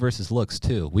function versus looks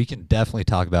too, we can definitely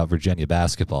talk about Virginia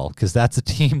basketball because that's a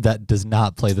team that does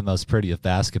not play the most pretty of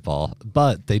basketball,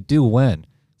 but they do win.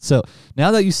 So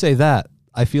now that you say that,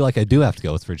 I feel like I do have to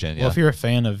go with Virginia. Well, if you're a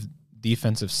fan of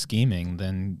defensive scheming,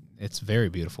 then it's very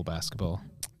beautiful basketball.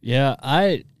 Yeah,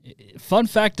 fun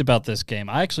fact about this game,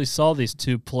 I actually saw these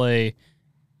two play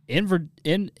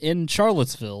in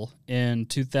Charlottesville in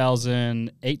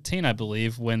 2018, I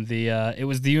believe, when it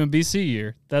was the UMBC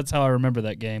year. That's how I remember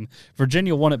that game.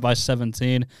 Virginia won it by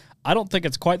 17. I don't think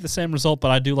it's quite the same result,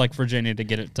 but I do like Virginia to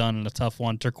get it done in a tough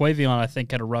one. Terquavion, I think,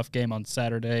 had a rough game on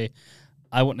Saturday.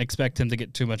 I wouldn't expect him to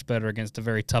get too much better against a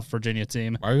very tough Virginia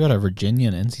team. Why we got a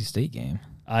Virginia and NC State game?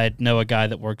 I know a guy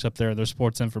that works up there in their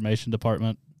sports information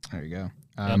department. There you go.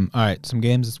 All right, some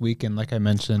games this weekend, like I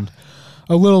mentioned.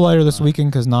 A little lighter this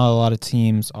weekend because not a lot of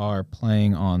teams are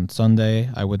playing on Sunday,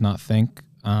 I would not think,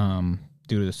 due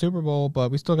to the Super Bowl,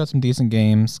 but we still got some decent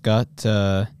games.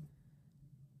 You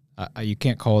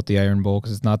can't call it the Iron Bowl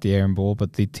because it's not the Iron Bowl,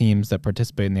 but the teams that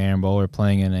participate in the Iron Bowl are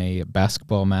playing in a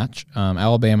basketball match.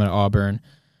 Alabama and Auburn.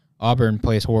 Auburn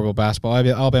plays horrible basketball.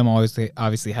 Alabama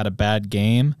obviously had a bad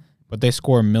game, but they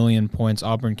score 1 million points.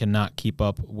 Auburn cannot keep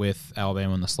up with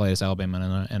Alabama in the slightest.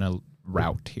 Alabama in a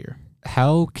rout here.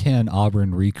 How can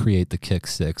Auburn recreate the kick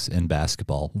six in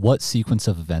basketball? What sequence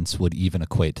of events would even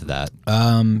equate to that?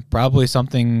 Probably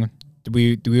something. Do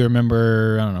we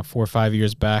remember? I don't know, 4 or 5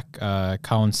 years back,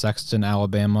 Colin Sexton,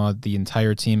 Alabama, the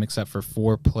entire team except for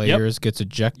 4 players gets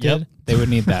ejected. Yep. They would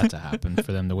need that to happen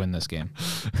for them to win this game,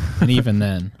 and even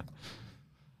then,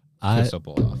 they still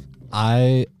pull it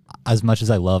off. As much as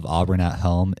I love Auburn at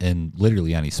home in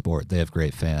literally any sport, they have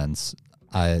great fans.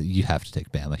 You have to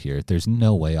take Bama here. There's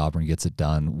no way Auburn gets it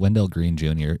done. Wendell Green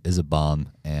Jr. is a bum,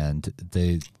 and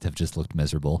they have just looked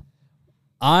miserable.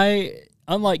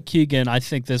 Unlike Keegan, I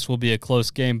think this will be a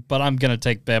close game, but I'm going to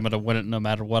take Bama to win it no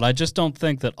matter what. I just don't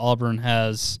think that Auburn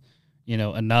has,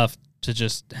 enough to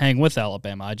just hang with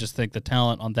Alabama. I just think the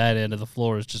talent on that end of the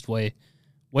floor is just way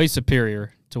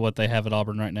superior to what they have at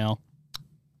Auburn right now.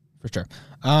 For sure.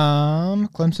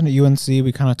 Clemson at UNC,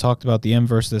 we kind of talked about the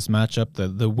inverse of this matchup.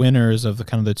 The winners of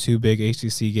the two big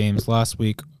ACC games last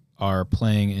week are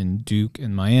playing in Duke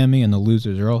and Miami, and the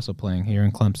losers are also playing here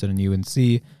in Clemson and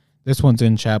UNC. This one's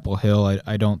in Chapel Hill.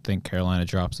 I don't think Carolina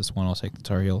drops this one. I'll take the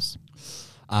Tar Heels.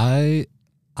 I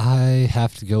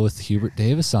have to go with Hubert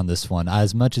Davis on this one.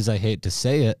 As much as I hate to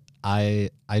say it, I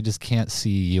just can't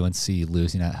see UNC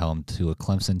losing at home to a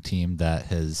Clemson team that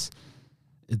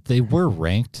they were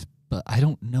ranked, but I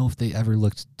don't know if they ever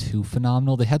looked too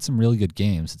phenomenal. They had some really good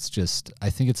games. It's just, I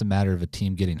think it's a matter of a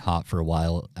team getting hot for a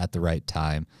while at the right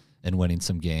time and winning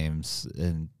some games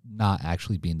and not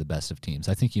actually being the best of teams.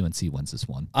 I think UNC wins this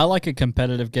one. I like a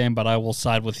competitive game, but I will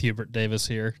side with Hubert Davis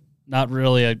here. I don't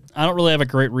really have a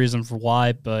great reason for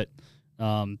why, but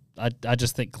I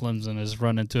just think Clemson has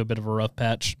run into a bit of a rough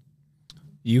patch.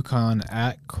 UConn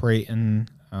at Creighton.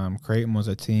 Creighton was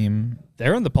a team.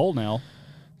 They're in the poll now.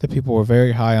 That people were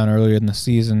very high on earlier in the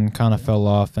season, kind of fell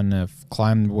off and have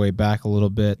climbed their way back a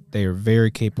little bit. They are very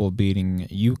capable of beating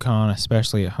UConn,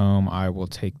 especially at home. I will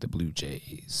take the Blue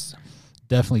Jays.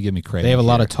 Definitely give me credit. They have a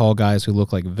lot of tall guys who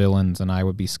look like villains, and I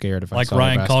would be scared if I saw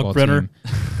Ryan a basketball Kalkbrenner.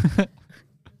 team.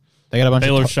 They got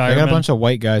a bunch of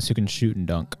white guys who can shoot and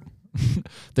dunk.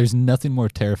 There's nothing more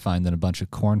terrifying than a bunch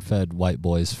of corn-fed white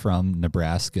boys from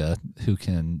Nebraska who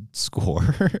can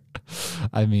score.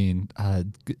 I mean, I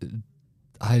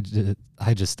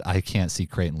can't see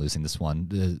Creighton losing this one.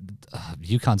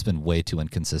 UConn's been way too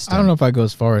inconsistent. I don't know if I go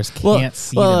as far as can't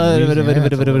see them losing.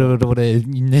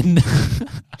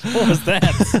 What was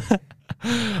that?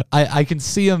 I can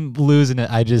see him losing it.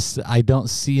 I don't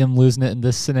see him losing it in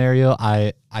this scenario.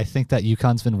 I think that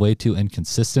UConn's been way too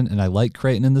inconsistent, and I like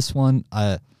Creighton in this one.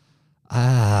 I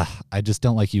just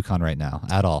don't like UConn right now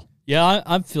at all. Yeah,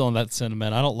 I'm feeling that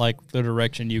sentiment. I don't like the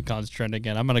direction UConn's trending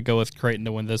in. I'm going to go with Creighton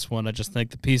to win this one. I just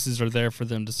think the pieces are there for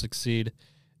them to succeed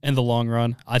in the long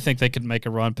run. I think they could make a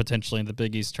run potentially in the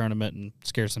Big East tournament and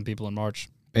scare some people in March.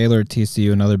 Baylor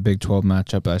TCU, another Big 12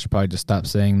 matchup. I should probably just stop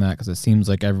saying that because it seems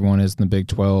like everyone is in the Big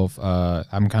 12.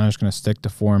 I'm kind of just going to stick to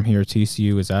form here.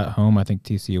 TCU is at home. I think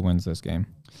TCU wins this game.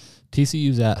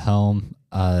 TCU's at home.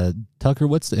 Tucker,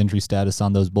 what's the injury status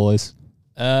on those boys?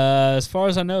 As far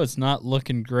as I know, it's not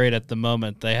looking great at the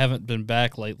moment. They haven't been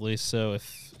back lately, so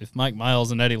if Mike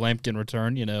Miles and Eddie Lampkin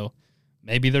return,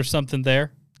 maybe there's something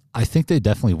there. I think they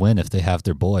definitely win if they have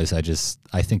their boys.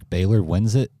 I think Baylor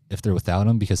wins it if they're without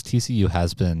them because TCU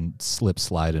has been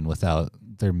sliding without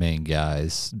their main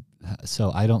guys.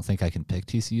 So I don't think I can pick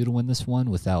TCU to win this one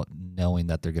without knowing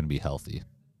that they're going to be healthy.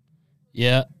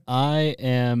 Yeah, I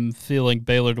am feeling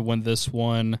Baylor to win this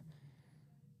one.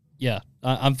 Yeah,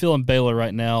 I'm feeling Baylor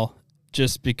right now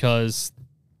just because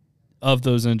of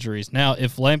those injuries. Now,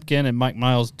 if Lampkin and Mike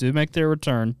Miles do make their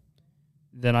return,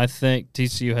 then I think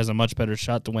TCU has a much better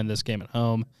shot to win this game at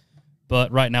home.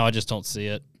 But right now, I just don't see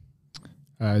it.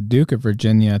 Duke at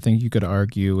Virginia, I think you could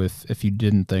argue if you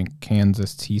didn't think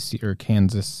Kansas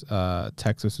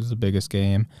Texas was the biggest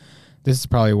game. This is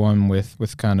probably one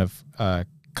with kind of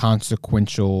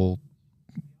consequential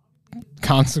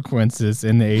consequences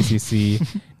in the ACC.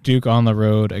 Duke on the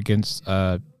road against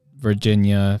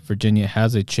Virginia. Virginia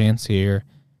has a chance here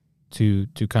to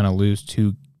kind of lose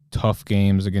two tough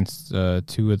games against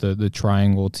two of the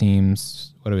triangle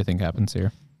teams. What do we think happens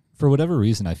here? For whatever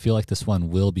reason, I feel like this one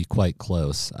will be quite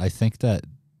close. I think that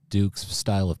Duke's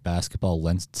style of basketball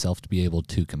lends itself to be able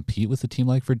to compete with a team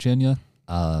like Virginia.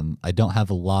 I don't have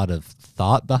a lot of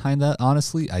thought behind that,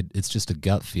 honestly. It's just a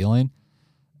gut feeling.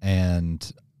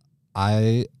 And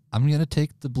I'm going to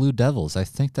take the Blue Devils. I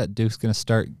think that Duke's going to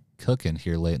start cooking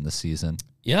here late in the season.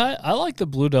 Yeah, I like the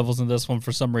Blue Devils in this one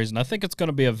for some reason. I think it's going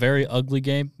to be a very ugly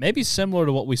game, maybe similar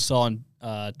to what we saw in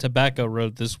Tobacco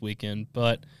Road this weekend.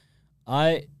 But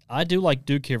I do like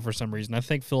Duke here for some reason. I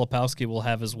think Filipowski will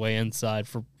have his way inside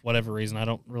for whatever reason. I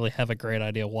don't really have a great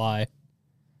idea why.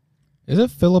 Is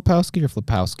it Filipowski or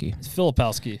Flipowski? It's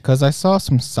Filipowski. Because I saw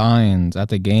some signs at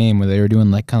the game where they were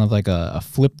doing kind of a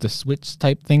flip the switch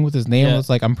type thing with his name. Yeah. I was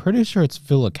like, I'm pretty sure it's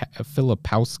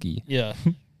Filipowski. Yeah,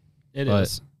 it but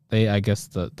is. I guess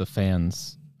the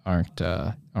fans aren't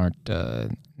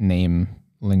name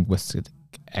linguistic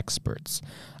experts.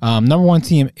 Number one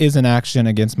team is in action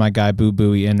against my guy Boo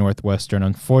Buie in Northwestern.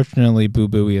 Unfortunately, Boo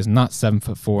Buie is not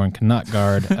 7'4" and cannot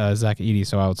guard Zach Edey,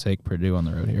 so I will take Purdue on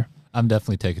the road here. I'm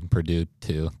definitely taking Purdue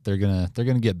too. They're gonna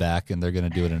get back, and they're gonna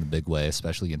do it in a big way,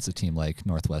 especially against a team like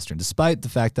Northwestern. Despite the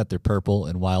fact that they're purple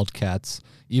and Wildcats,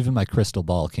 even my crystal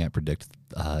ball can't predict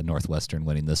Northwestern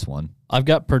winning this one. I've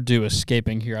got Purdue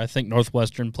escaping here. I think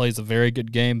Northwestern plays a very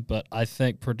good game, but I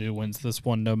think Purdue wins this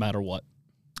one no matter what.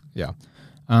 Yeah.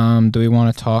 Do we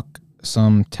want to talk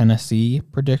some Tennessee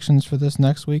predictions for this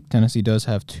next week? Tennessee does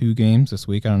have 2 games this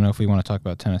week. I don't know if we want to talk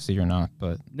about Tennessee or not,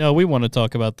 but No, we want to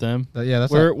talk about them.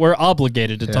 that's we're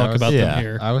obligated to talk about them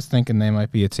here. I was thinking they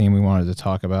might be a team we wanted to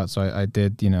talk about, so I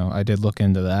did look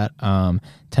into that.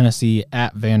 Tennessee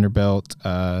at Vanderbilt.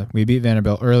 We beat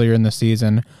Vanderbilt earlier in the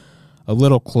season, a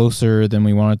little closer than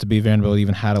we wanted to be. Vanderbilt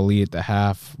even had a lead at the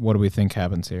half. What do we think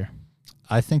happens here?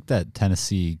 I think that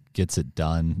Tennessee gets it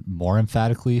done more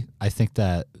emphatically. I think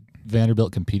that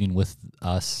Vanderbilt competing with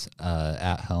us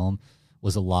at home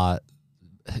was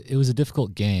it was a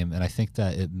difficult game, and I think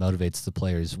that it motivates the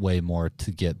players way more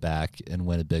to get back and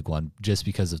win a big one just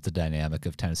because of the dynamic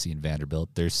of Tennessee and Vanderbilt.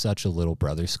 There's such a little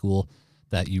brother school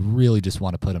that you really just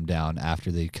want to put them down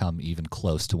after they come even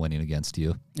close to winning against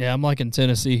you. Yeah, I'm liking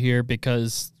Tennessee here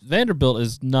because Vanderbilt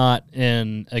is not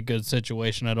in a good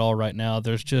situation at all right now.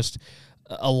 There's just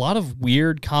a lot of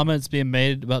weird comments being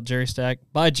made about Jerry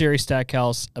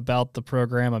Stackhouse about the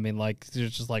program. I mean, like,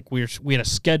 there's just like we had a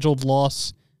scheduled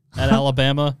loss at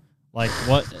Alabama. Like,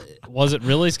 what was it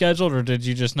really scheduled, or did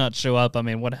you just not show up? I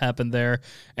mean, what happened there?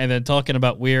 And then talking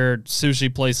about weird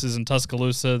sushi places in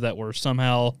Tuscaloosa that were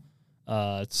somehow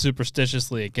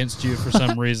superstitiously against you for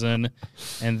some reason,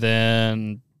 and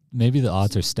then maybe the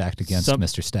odds are stacked against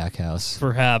Mr. Stackhouse.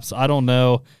 Perhaps, I don't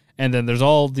know. And then there's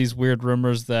all these weird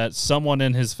rumors that someone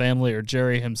in his family or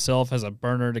Jerry himself has a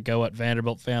burner to go at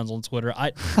Vanderbilt fans on Twitter.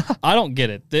 I don't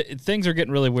get it. Things are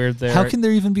getting really weird there. How can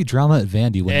there even be drama at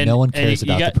Vandy when no one cares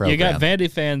about the program? You got Vandy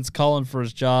fans calling for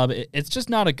his job. It's just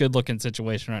not a good-looking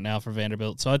situation right now for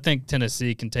Vanderbilt. So I think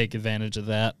Tennessee can take advantage of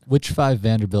that. Which 5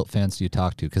 Vanderbilt fans do you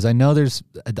talk to? Because I know at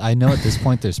this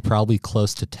point there's probably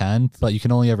close to 10, but you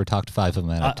can only ever talk to 5 of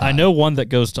them at a time. I know one that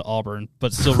goes to Auburn,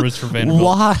 but still roots for Vanderbilt.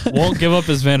 Why? Won't give up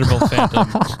his Vanderbilt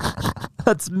fandom.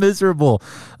 That's miserable.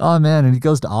 Oh, man, and he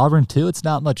goes to Auburn, too? It's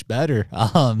not much better.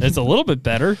 It's a little bit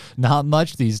better. Not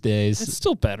much these days. It's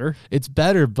still better. It's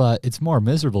better, but it's more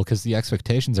miserable because the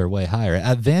expectations are way higher.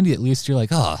 At Vandy, at least, you're like,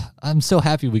 oh, I'm so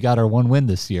happy we got our 1 win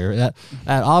this year.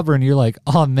 At Auburn, you're like,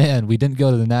 oh, man, we didn't go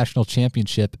to the national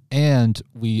championship, and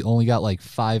we only got like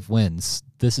 5 wins.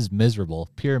 This is miserable.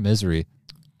 Pure misery.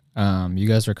 You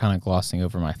guys are kind of glossing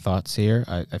over my thoughts here.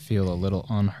 I feel a little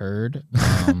unheard,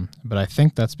 but I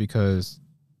think that's because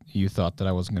you thought that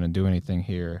I wasn't going to do anything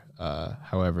here.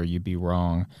 However, you'd be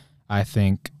wrong. I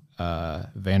think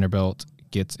Vanderbilt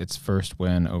gets its first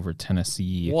win over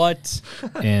Tennessee. What?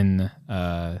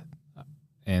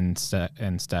 in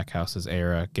Stackhouse's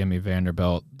era. Give me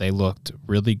Vanderbilt. They looked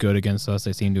really good against us.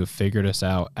 They seem to have figured us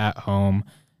out at home.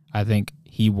 I think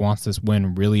he wants this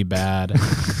win really bad.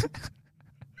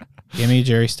 Give me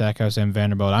Jerry Stackhouse and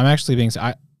Vanderbilt. I'm actually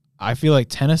I feel like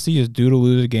Tennessee is due to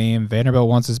lose a game. Vanderbilt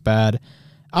wants this bad.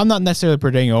 I'm not necessarily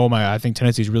predicting, I think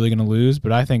Tennessee's really going to lose,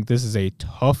 but I think this is a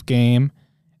tough game,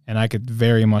 and I could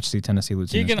very much see Tennessee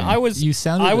losing this game. I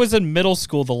was in middle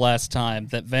school the last time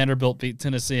that Vanderbilt beat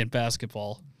Tennessee in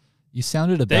basketball. You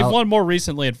sounded about... They've won more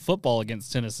recently in football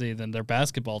against Tennessee than their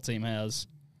basketball team has.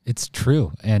 It's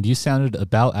true, and you sounded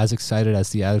about as excited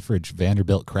as the average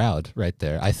Vanderbilt crowd right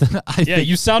there. I think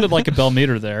you sounded like a bell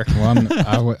meter there.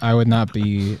 Well, I would not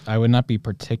be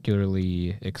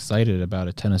particularly excited about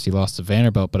a Tennessee loss to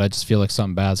Vanderbilt, but I just feel like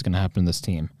something bad is going to happen to this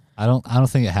team. I don't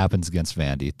think it happens against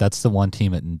Vandy. That's the one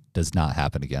team it does not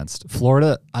happen against.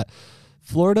 Florida, I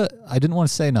didn't want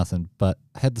to say nothing, but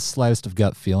I had the slightest of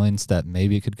gut feelings that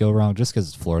maybe it could go wrong just because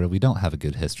it's Florida. We don't have a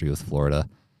good history with Florida.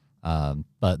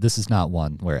 But this is not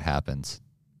one where it happens.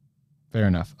 Fair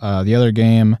enough. The other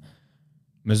game,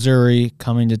 Missouri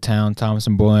coming to town, Thomas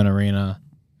and Boylan Arena.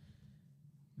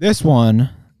 This one,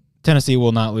 Tennessee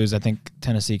will not lose. I think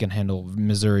Tennessee can handle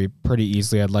Missouri pretty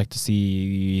easily. I'd like to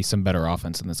see some better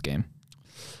offense in this game.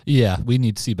 Yeah, we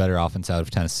need to see better offense out of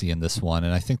Tennessee in this one,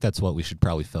 and I think that's what we should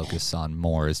probably focus on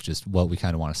more is just what we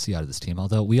kind of want to see out of this team,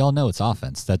 although we all know it's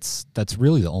offense. That's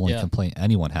really the only complaint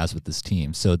anyone has with this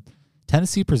team. So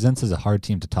Tennessee presents as a hard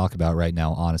team to talk about right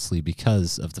now, honestly,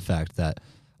 because of the fact that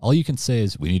all you can say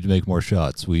is we need to make more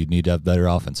shots. We need to have better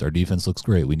offense. Our defense looks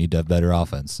great. We need to have better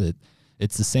offense.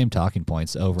 It's the same talking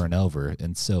points over and over,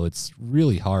 and so it's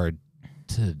really hard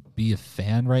to be a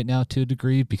fan right now to a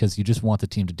degree because you just want the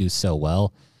team to do so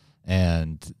well.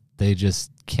 and they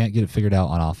just can't get it figured out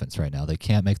on offense right now. They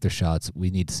can't make their shots.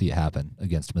 We need to see it happen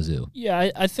against Mizzou.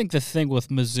 Yeah, I think the thing with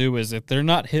Mizzou is if they're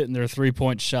not hitting their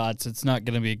three-point shots, it's not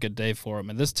going to be a good day for them.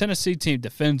 And this Tennessee team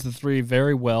defends the three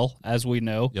very well, as we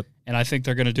know. Yep. And I think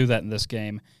they're going to do that in this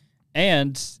game.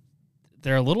 And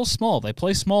they're a little small. They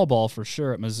play small ball for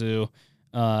sure at Mizzou.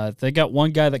 They got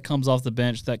one guy that comes off the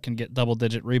bench that can get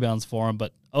double-digit rebounds for them,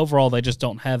 but overall they just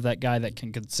don't have that guy that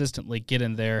can consistently get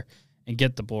in there and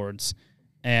get the boards.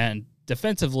 And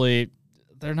defensively,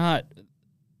 they're not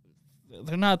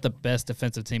the best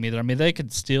defensive team either. I mean, they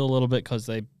could steal a little bit because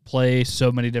they play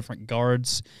so many different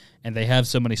guards and they have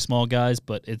so many small guys,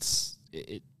 but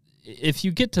if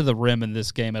you get to the rim in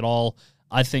this game at all,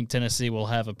 I think Tennessee will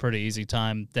have a pretty easy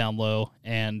time down low,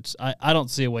 and I don't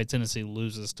see a way Tennessee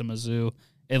loses to Mizzou,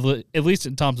 at least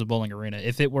in Thompson-Boling Arena.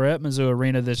 If it were at Mizzou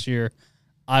Arena this year,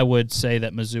 I would say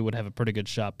that Mizzou would have a pretty good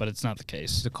shot, but it's not the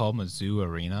case. Is it called Mizzou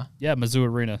Arena? Yeah, Mizzou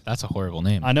Arena. That's a horrible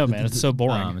name. I know, man. It's so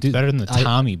boring. It's better than the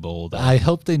Tommy Bowl. Though. I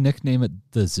hope they nickname it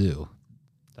the Zoo.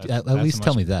 At least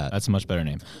tell me that. That's a much better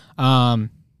name.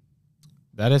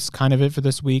 That is kind of it for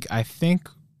this week. I think,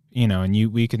 and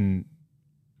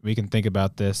we can think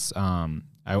about this.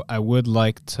 I would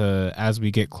like to, as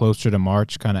we get closer to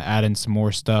March, kind of add in some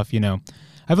more stuff.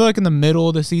 I feel like in the middle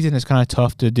of the season, it's kind of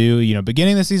tough to do.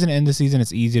 Beginning of the season, end of the season,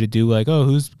 it's easy to do like, oh,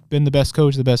 who's been the best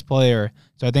coach, the best player.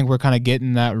 So I think we're kind of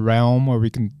getting that realm where we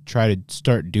can try to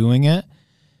start doing it.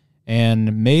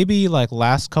 And maybe like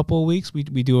last couple of weeks, we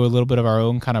do a little bit of our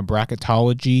own kind of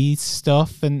bracketology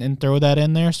stuff and throw that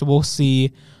in there. So we'll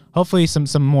see. Hopefully some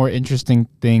more interesting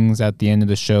things at the end of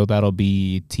the show. That'll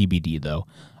be TBD though.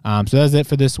 So that's it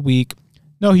for this week.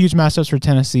 No huge matchups for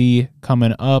Tennessee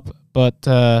coming up, but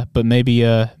maybe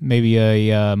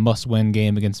a must-win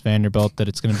game against Vanderbilt that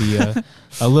it's going to be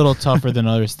a little tougher than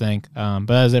others think. But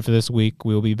that's it for this week.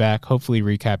 We'll be back, hopefully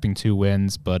recapping 2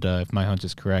 wins. But if my hunch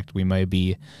is correct, we might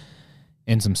be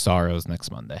in some sorrows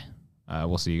next Monday.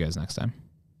 We'll see you guys next time.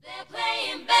 They're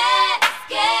playing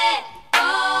basketball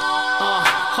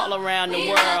all around the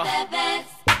world.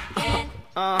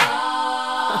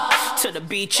 To the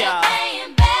beach, y'all.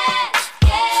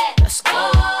 Let's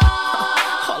go.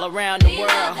 All around the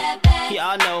world.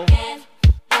 Y'all know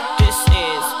this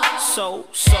is so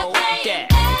that.